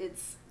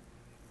 It's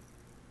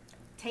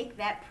take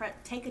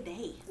a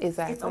day.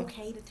 Exactly. It's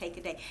okay to take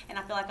a day. And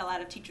I feel like a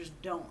lot of teachers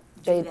don't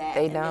do that.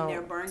 They and don't. then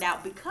they're burned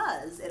out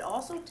because it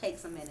also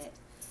takes a minute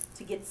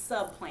to get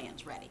sub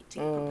plans ready, to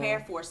prepare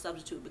for a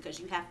substitute, because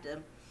you have to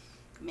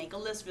make a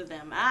list for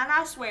them. And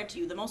I swear to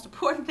you, the most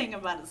important thing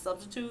about a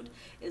substitute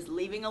is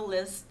leaving a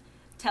list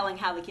telling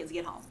how the kids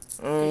get home.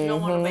 Because you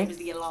don't want the babies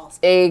to get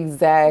lost.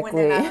 Exactly.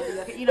 When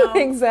they're not,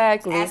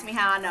 exactly. Ask me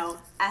how I know.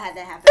 I had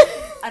that happen.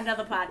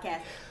 Another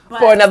podcast. But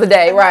for another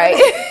day,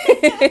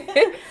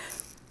 right.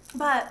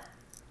 But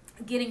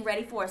getting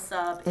ready for a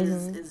sub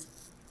is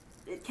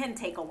it can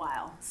take a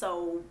while.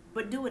 So,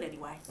 but do it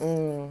anyway.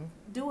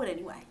 Do it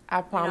anyway.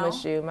 I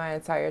promise you, my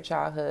entire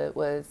childhood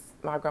was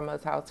my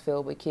grandma's house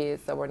filled with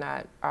kids that were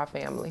not our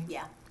family.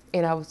 Yeah.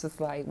 And I was just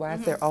like, why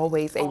is there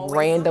always a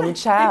random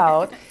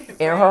child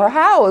in her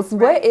house?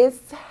 What is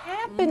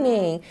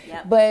happening?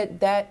 Yep. But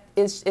that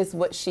is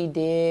what she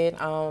did.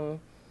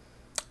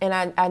 And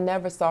I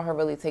never saw her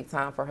really take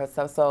time for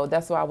herself. So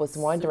that's why I was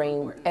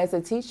wondering, as a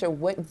teacher,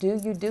 what do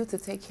you do to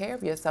take care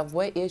of yourself?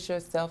 What is your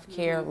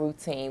self-care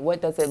routine?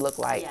 What does it look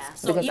like? Yeah.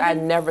 So because I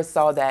never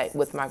saw that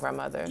with my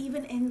grandmother.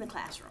 Even in the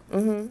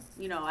classroom.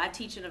 I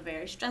teach in a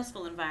very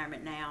stressful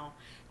environment now.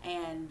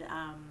 And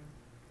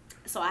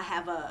so I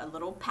have a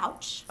little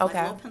pouch, like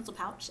a little pencil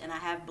pouch, and I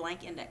have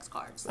blank index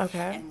cards.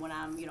 Okay. And when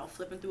I'm,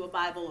 flipping through a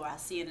Bible or I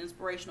see an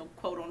inspirational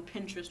quote on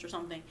Pinterest or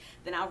something,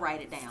 then I'll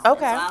write it down.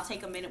 Okay. And so I'll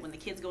take a minute when the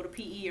kids go to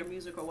PE or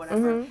music or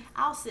whatever.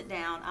 I'll sit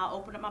down, I'll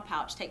open up my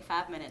pouch, take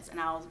 5 minutes, and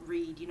I'll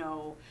read,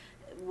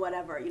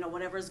 whatever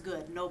is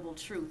good, noble,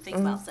 true, think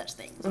about such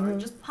things, or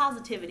just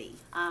positivity,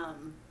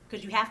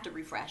 because you have to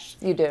refresh.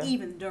 You do.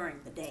 Even during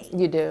the day.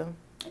 You do.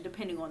 And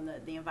depending on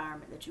the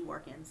environment that you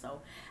work in.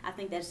 So I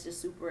think that's just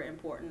super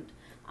important.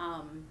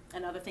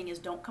 Another thing is,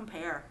 don't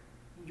compare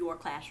your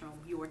classroom,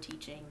 your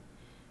teaching,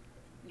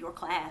 your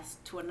class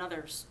to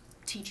another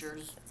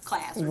teacher's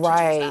class or teacher's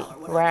style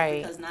or whatever.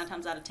 Right. Because 9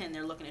 times out of 10,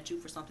 they're looking at you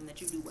for something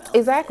that you do well.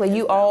 Exactly.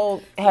 You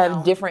all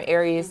have different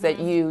areas that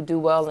you do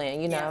well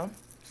in, Yeah.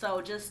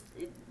 So just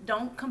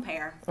don't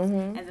compare.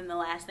 And then the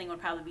last thing would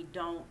probably be,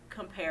 don't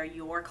compare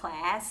your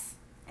class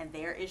and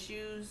their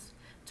issues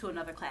to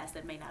another class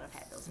that may not have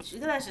had those issues.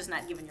 That's just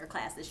not giving your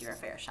class this year a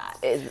fair shot.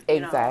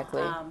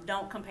 Exactly.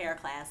 Don't compare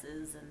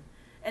classes,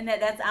 and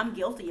that's I'm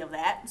guilty of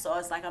that. So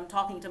it's like I'm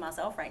talking to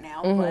myself right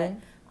now, but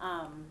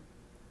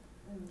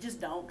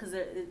just don't, because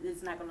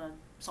it's not going to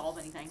solve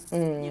anything.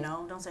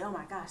 Don't say, oh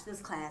my gosh,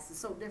 this class is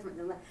so different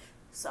than that.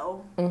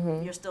 So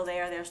you're still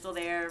there, they're still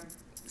there.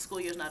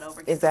 School year's not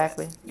over.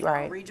 Exactly.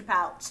 Right. Read your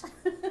pouch.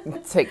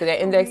 Take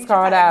that index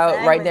card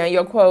out, write down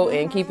your quote,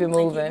 and keep it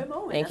moving.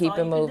 And keep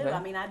it moving.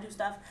 I mean, I do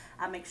stuff.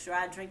 I make sure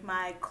I drink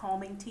my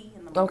calming tea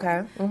in the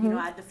morning. Okay.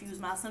 I diffuse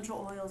my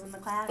essential oils in the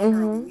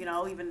classroom.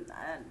 Even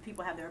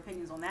people have their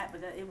opinions on that,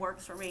 but it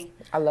works for me.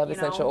 I love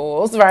essential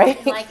oils,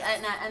 right?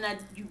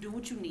 You do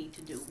what you need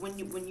to do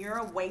when you're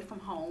away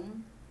from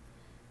home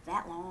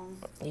that long.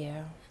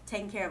 Yeah.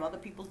 Taking care of other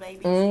people's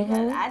babies.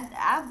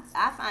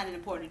 I find it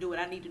important to do what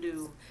I need to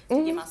do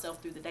to get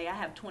myself through the day. I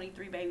have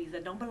 23 babies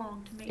that don't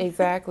belong to me.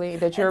 Exactly.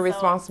 That you're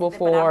responsible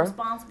for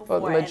the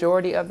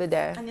majority of the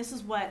day. And this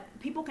is what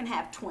people can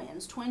have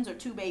twins. Twins are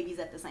 2 babies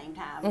at the same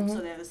time,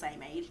 so they're the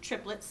same age.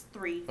 Triplets,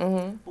 3.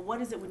 But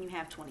what is it when you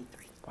have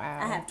 23? Wow.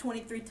 I have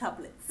 23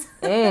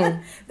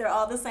 tuplets. They're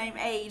all the same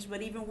age,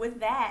 but even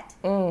with that,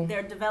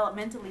 they're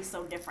developmentally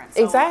so different.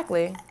 So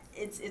exactly.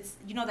 It's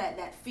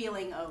that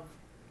feeling of,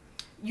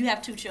 you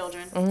have 2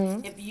 children.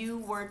 If you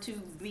were to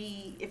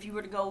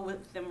go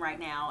with them right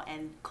now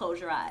and close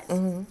your eyes,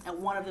 and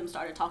one of them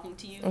started talking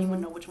to you, you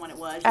would know which one it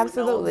was. You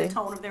Absolutely. would know the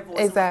tone of their voice.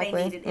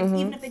 Exactly. And what they needed.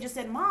 Even if they just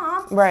said,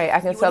 "Mom," right?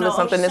 I can tell if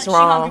something is she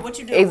wrong. hungry, what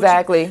you do?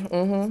 Exactly.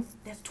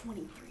 That's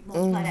 23.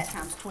 Multiply that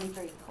times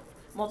 23.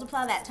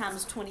 Multiply that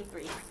times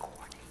 23.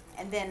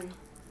 And then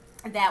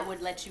that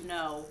would let you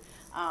know.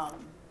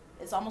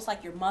 It's almost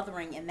like you're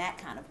mothering in that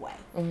kind of way.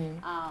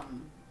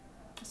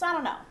 So I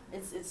don't know.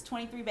 It's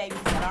 23 babies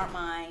that aren't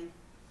mine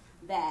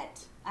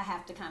that I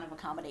have to kind of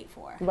accommodate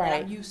for. Right.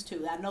 That I'm used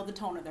to. I know the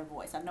tone of their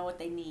voice. I know what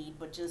they need,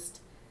 but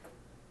just,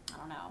 I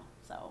don't know.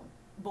 So,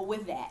 but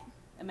with that,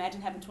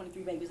 imagine having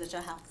 23 babies at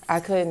your house. I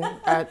couldn't.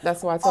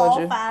 That's why I told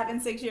you. All 5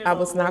 and 6 years I old.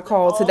 was not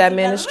called to that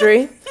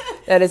ministry.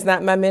 That is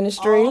not my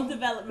ministry. All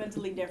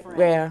developmentally different.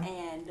 Yeah.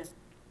 And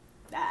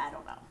I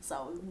don't know.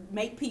 So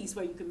make peace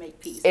where you can make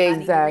peace.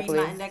 Exactly. If I need to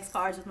read my index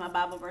cards with my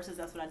Bible verses,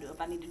 that's what I do. If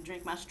I need to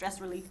drink my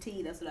stress relief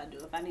tea, that's what I do.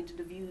 If I need to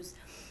diffuse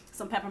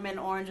some peppermint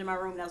orange in my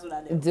room, that's what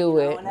I do. Do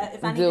it.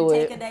 If I need to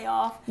take a day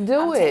off,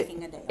 I'm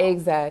taking a day off.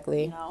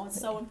 Exactly. It's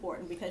so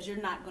important, because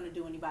you're not going to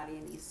do anybody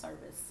any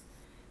service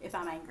if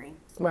I'm angry.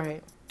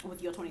 Right.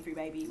 With your 23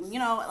 baby.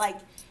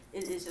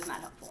 It's just not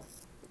helpful.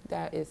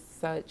 That is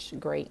such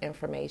great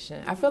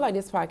information. I feel like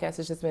this podcast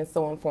has just been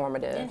so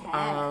informative. It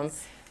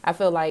has. I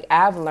feel like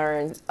I've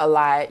learned a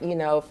lot,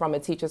 from a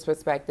teacher's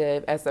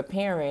perspective as a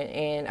parent,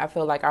 and I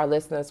feel like our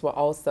listeners will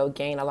also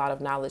gain a lot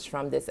of knowledge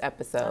from this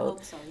episode. I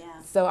hope so,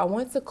 yeah. So I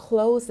want to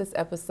close this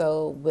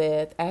episode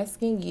with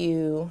asking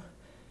you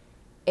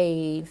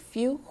a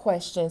few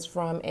questions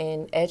from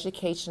an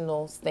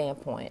educational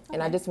standpoint. Okay.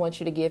 And I just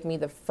want you to give me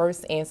the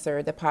first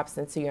answer that pops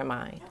into your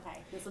mind. Okay,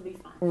 this will be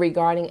fun.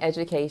 Regarding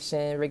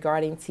education,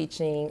 regarding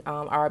teaching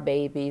our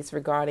babies,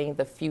 regarding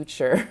the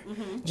future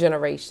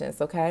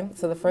generations, okay?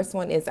 So the first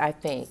one is, I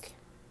think.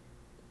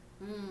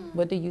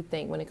 What do you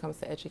think when it comes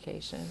to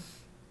education?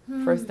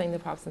 First thing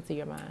that pops into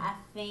your mind. I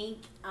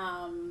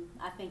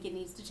think it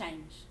needs to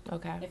change.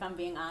 Okay. If I'm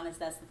being honest,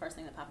 that's the first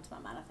thing that popped into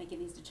my mind. I think it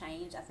needs to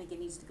change. I think it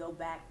needs to go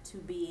back to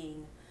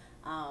being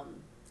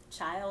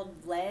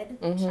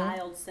child-led,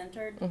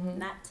 child-centered,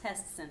 not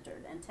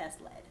test-centered and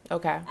test-led.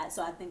 Okay.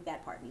 So I think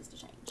that part needs to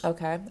change.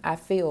 Okay. I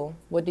feel.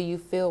 What do you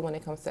feel when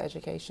it comes to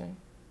education?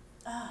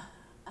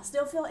 I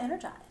still feel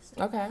energized.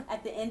 Okay.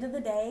 At the end of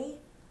the day,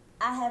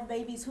 I have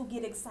babies who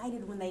get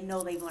excited when they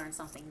know they've learned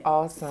something new.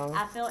 Awesome.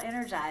 I feel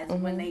energized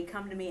when they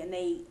come to me and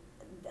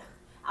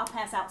I'll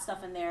pass out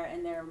stuff in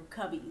their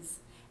cubbies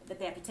that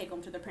they have to take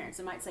home to their parents.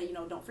 They might say,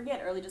 don't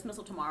forget early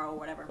dismissal tomorrow or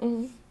whatever.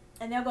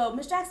 And they'll go,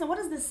 Miss Jackson, what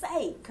does this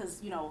say?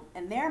 Because,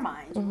 in their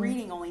minds,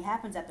 reading only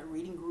happens at the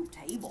reading group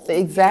table.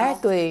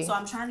 Exactly. So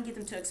I'm trying to get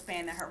them to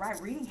expand that.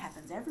 Right, reading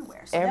happens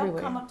everywhere. So everywhere.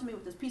 They'll come up to me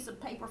with this piece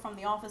of paper from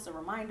the office, a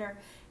reminder,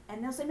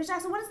 and they'll say, Miss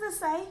Jackson, what does this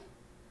say?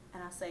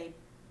 And I say,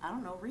 I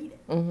don't know, read it.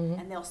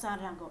 And they'll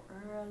sound it out and go,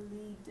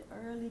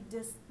 early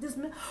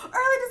dismissal.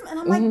 And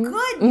I'm like,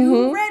 good,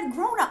 you read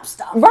grown-up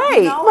stuff.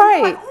 Right,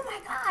 right. Like, oh my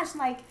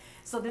gosh,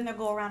 so then they'll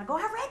go around and go,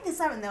 I read this,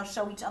 and they'll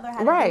show each other how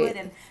to do it.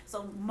 And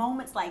so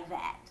moments like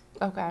that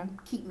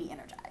keep me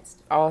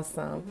energized.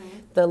 Awesome.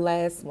 The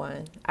last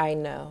one, I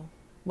know.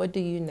 What do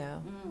you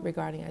know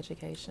regarding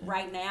education?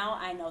 Right now,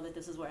 I know that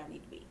this is where I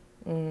need to be.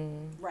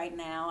 Right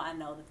now, I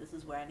know that this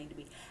is where I need to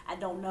be. I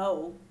don't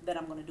know that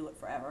I'm going to do it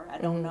forever. I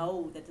don't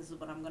know that this is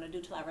what I'm going to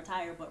do till I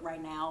retire, but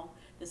right now,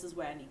 this is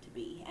where I need to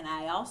be. And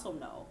I also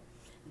know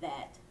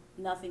that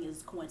nothing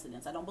is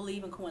coincidence. I don't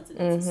believe in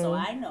coincidences. So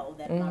I know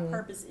that my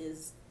purpose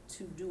is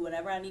to do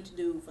whatever I need to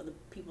do for the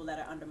people that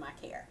are under my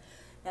care.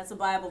 That's a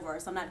Bible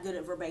verse. I'm not good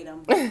at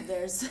verbatim, but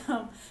there's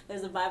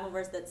a Bible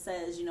verse that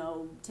says,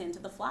 tend to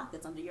the flock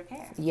that's under your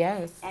care.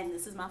 Yes. And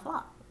this is my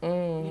flock. You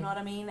know what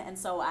I mean? And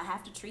so I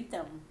have to treat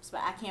them. So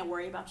I can't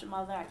worry about your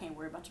mother. I can't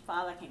worry about your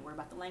father. I can't worry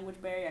about the language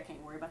barrier. I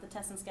can't worry about the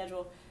testing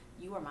schedule.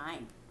 You are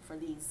mine for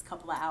these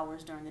couple of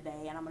hours during the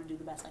day, and I'm going to do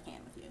the best I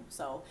can with you.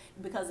 So,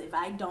 because if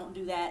I don't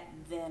do that,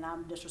 then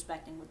I'm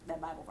disrespecting with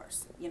that Bible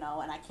verse, and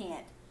I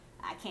can't,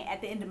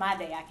 at the end of my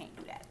day, I can't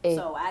do that.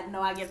 So I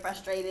know I get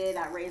frustrated.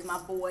 I raise my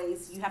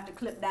voice. You have to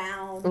clip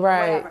down,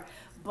 whatever.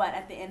 But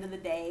at the end of the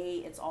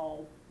day, it's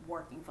all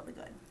working for the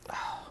good.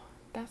 Oh,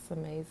 that's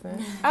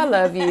amazing. I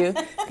love you.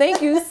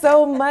 Thank you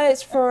so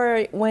much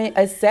for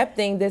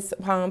accepting this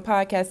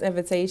podcast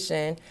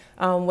invitation.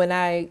 When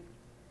I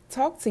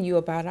talked to you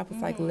about it, I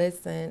was like,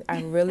 listen,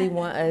 I really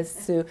want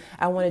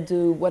I want to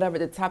do whatever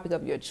the topic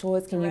of your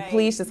choice. Can you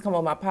please just come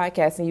on my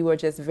podcast? And you were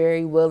just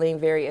very willing,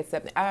 very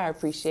accepting. I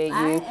appreciate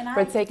you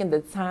for taking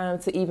the time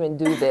to even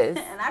do this.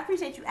 And I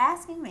appreciate you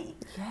asking me.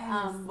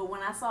 Yes. But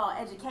when I saw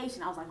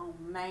education, I was like, oh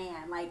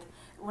man, like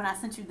when I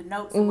sent you the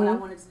notes and what I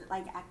wanted to,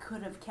 I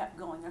could have kept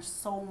going. There's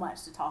so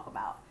much to talk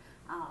about.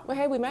 Well,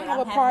 hey, we might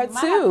have a part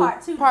two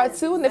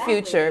in the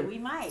future. We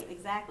might,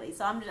 exactly.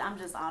 So I'm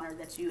just honored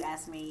that you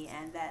asked me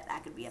and that I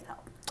could be of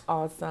help.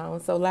 Awesome.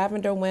 So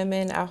Lavender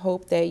Women, I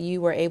hope that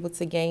you were able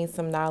to gain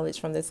some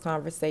knowledge from this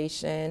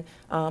conversation.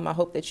 I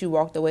hope that you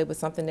walked away with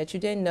something that you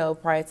didn't know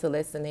prior to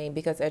listening,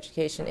 because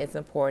education is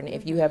important.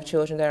 If you have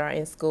children that are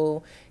in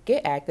school,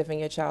 get active in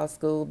your child's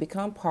school,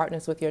 become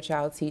partners with your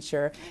child's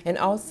teacher, and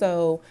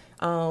also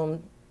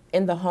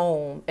in the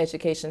home,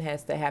 education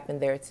has to happen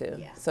there too.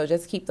 Yeah. So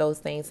just keep those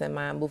things in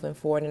mind moving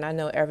forward. And I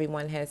know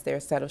everyone has their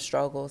set of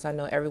struggles. I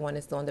know everyone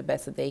is doing the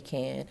best that they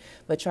can,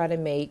 but try to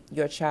make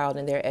your child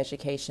and their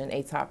education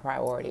a top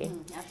priority.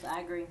 Absolutely,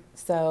 I agree.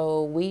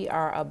 So we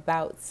are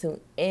about to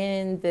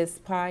end this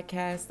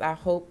podcast. I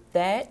hope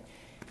that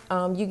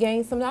you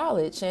gain some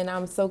knowledge, and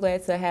I'm so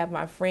glad to have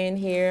my friend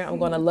here. I'm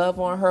going to love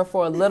on her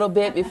for a little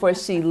bit before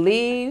she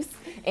leaves.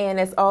 And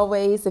as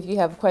always, if you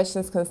have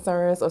questions,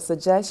 concerns, or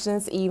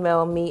suggestions,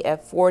 email me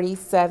at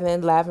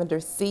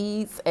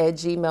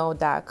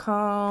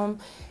 47lavenderseeds@gmail.com.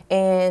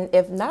 And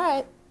if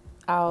not,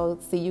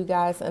 I'll see you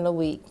guys in a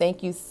week.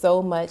 Thank you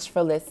so much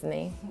for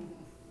listening.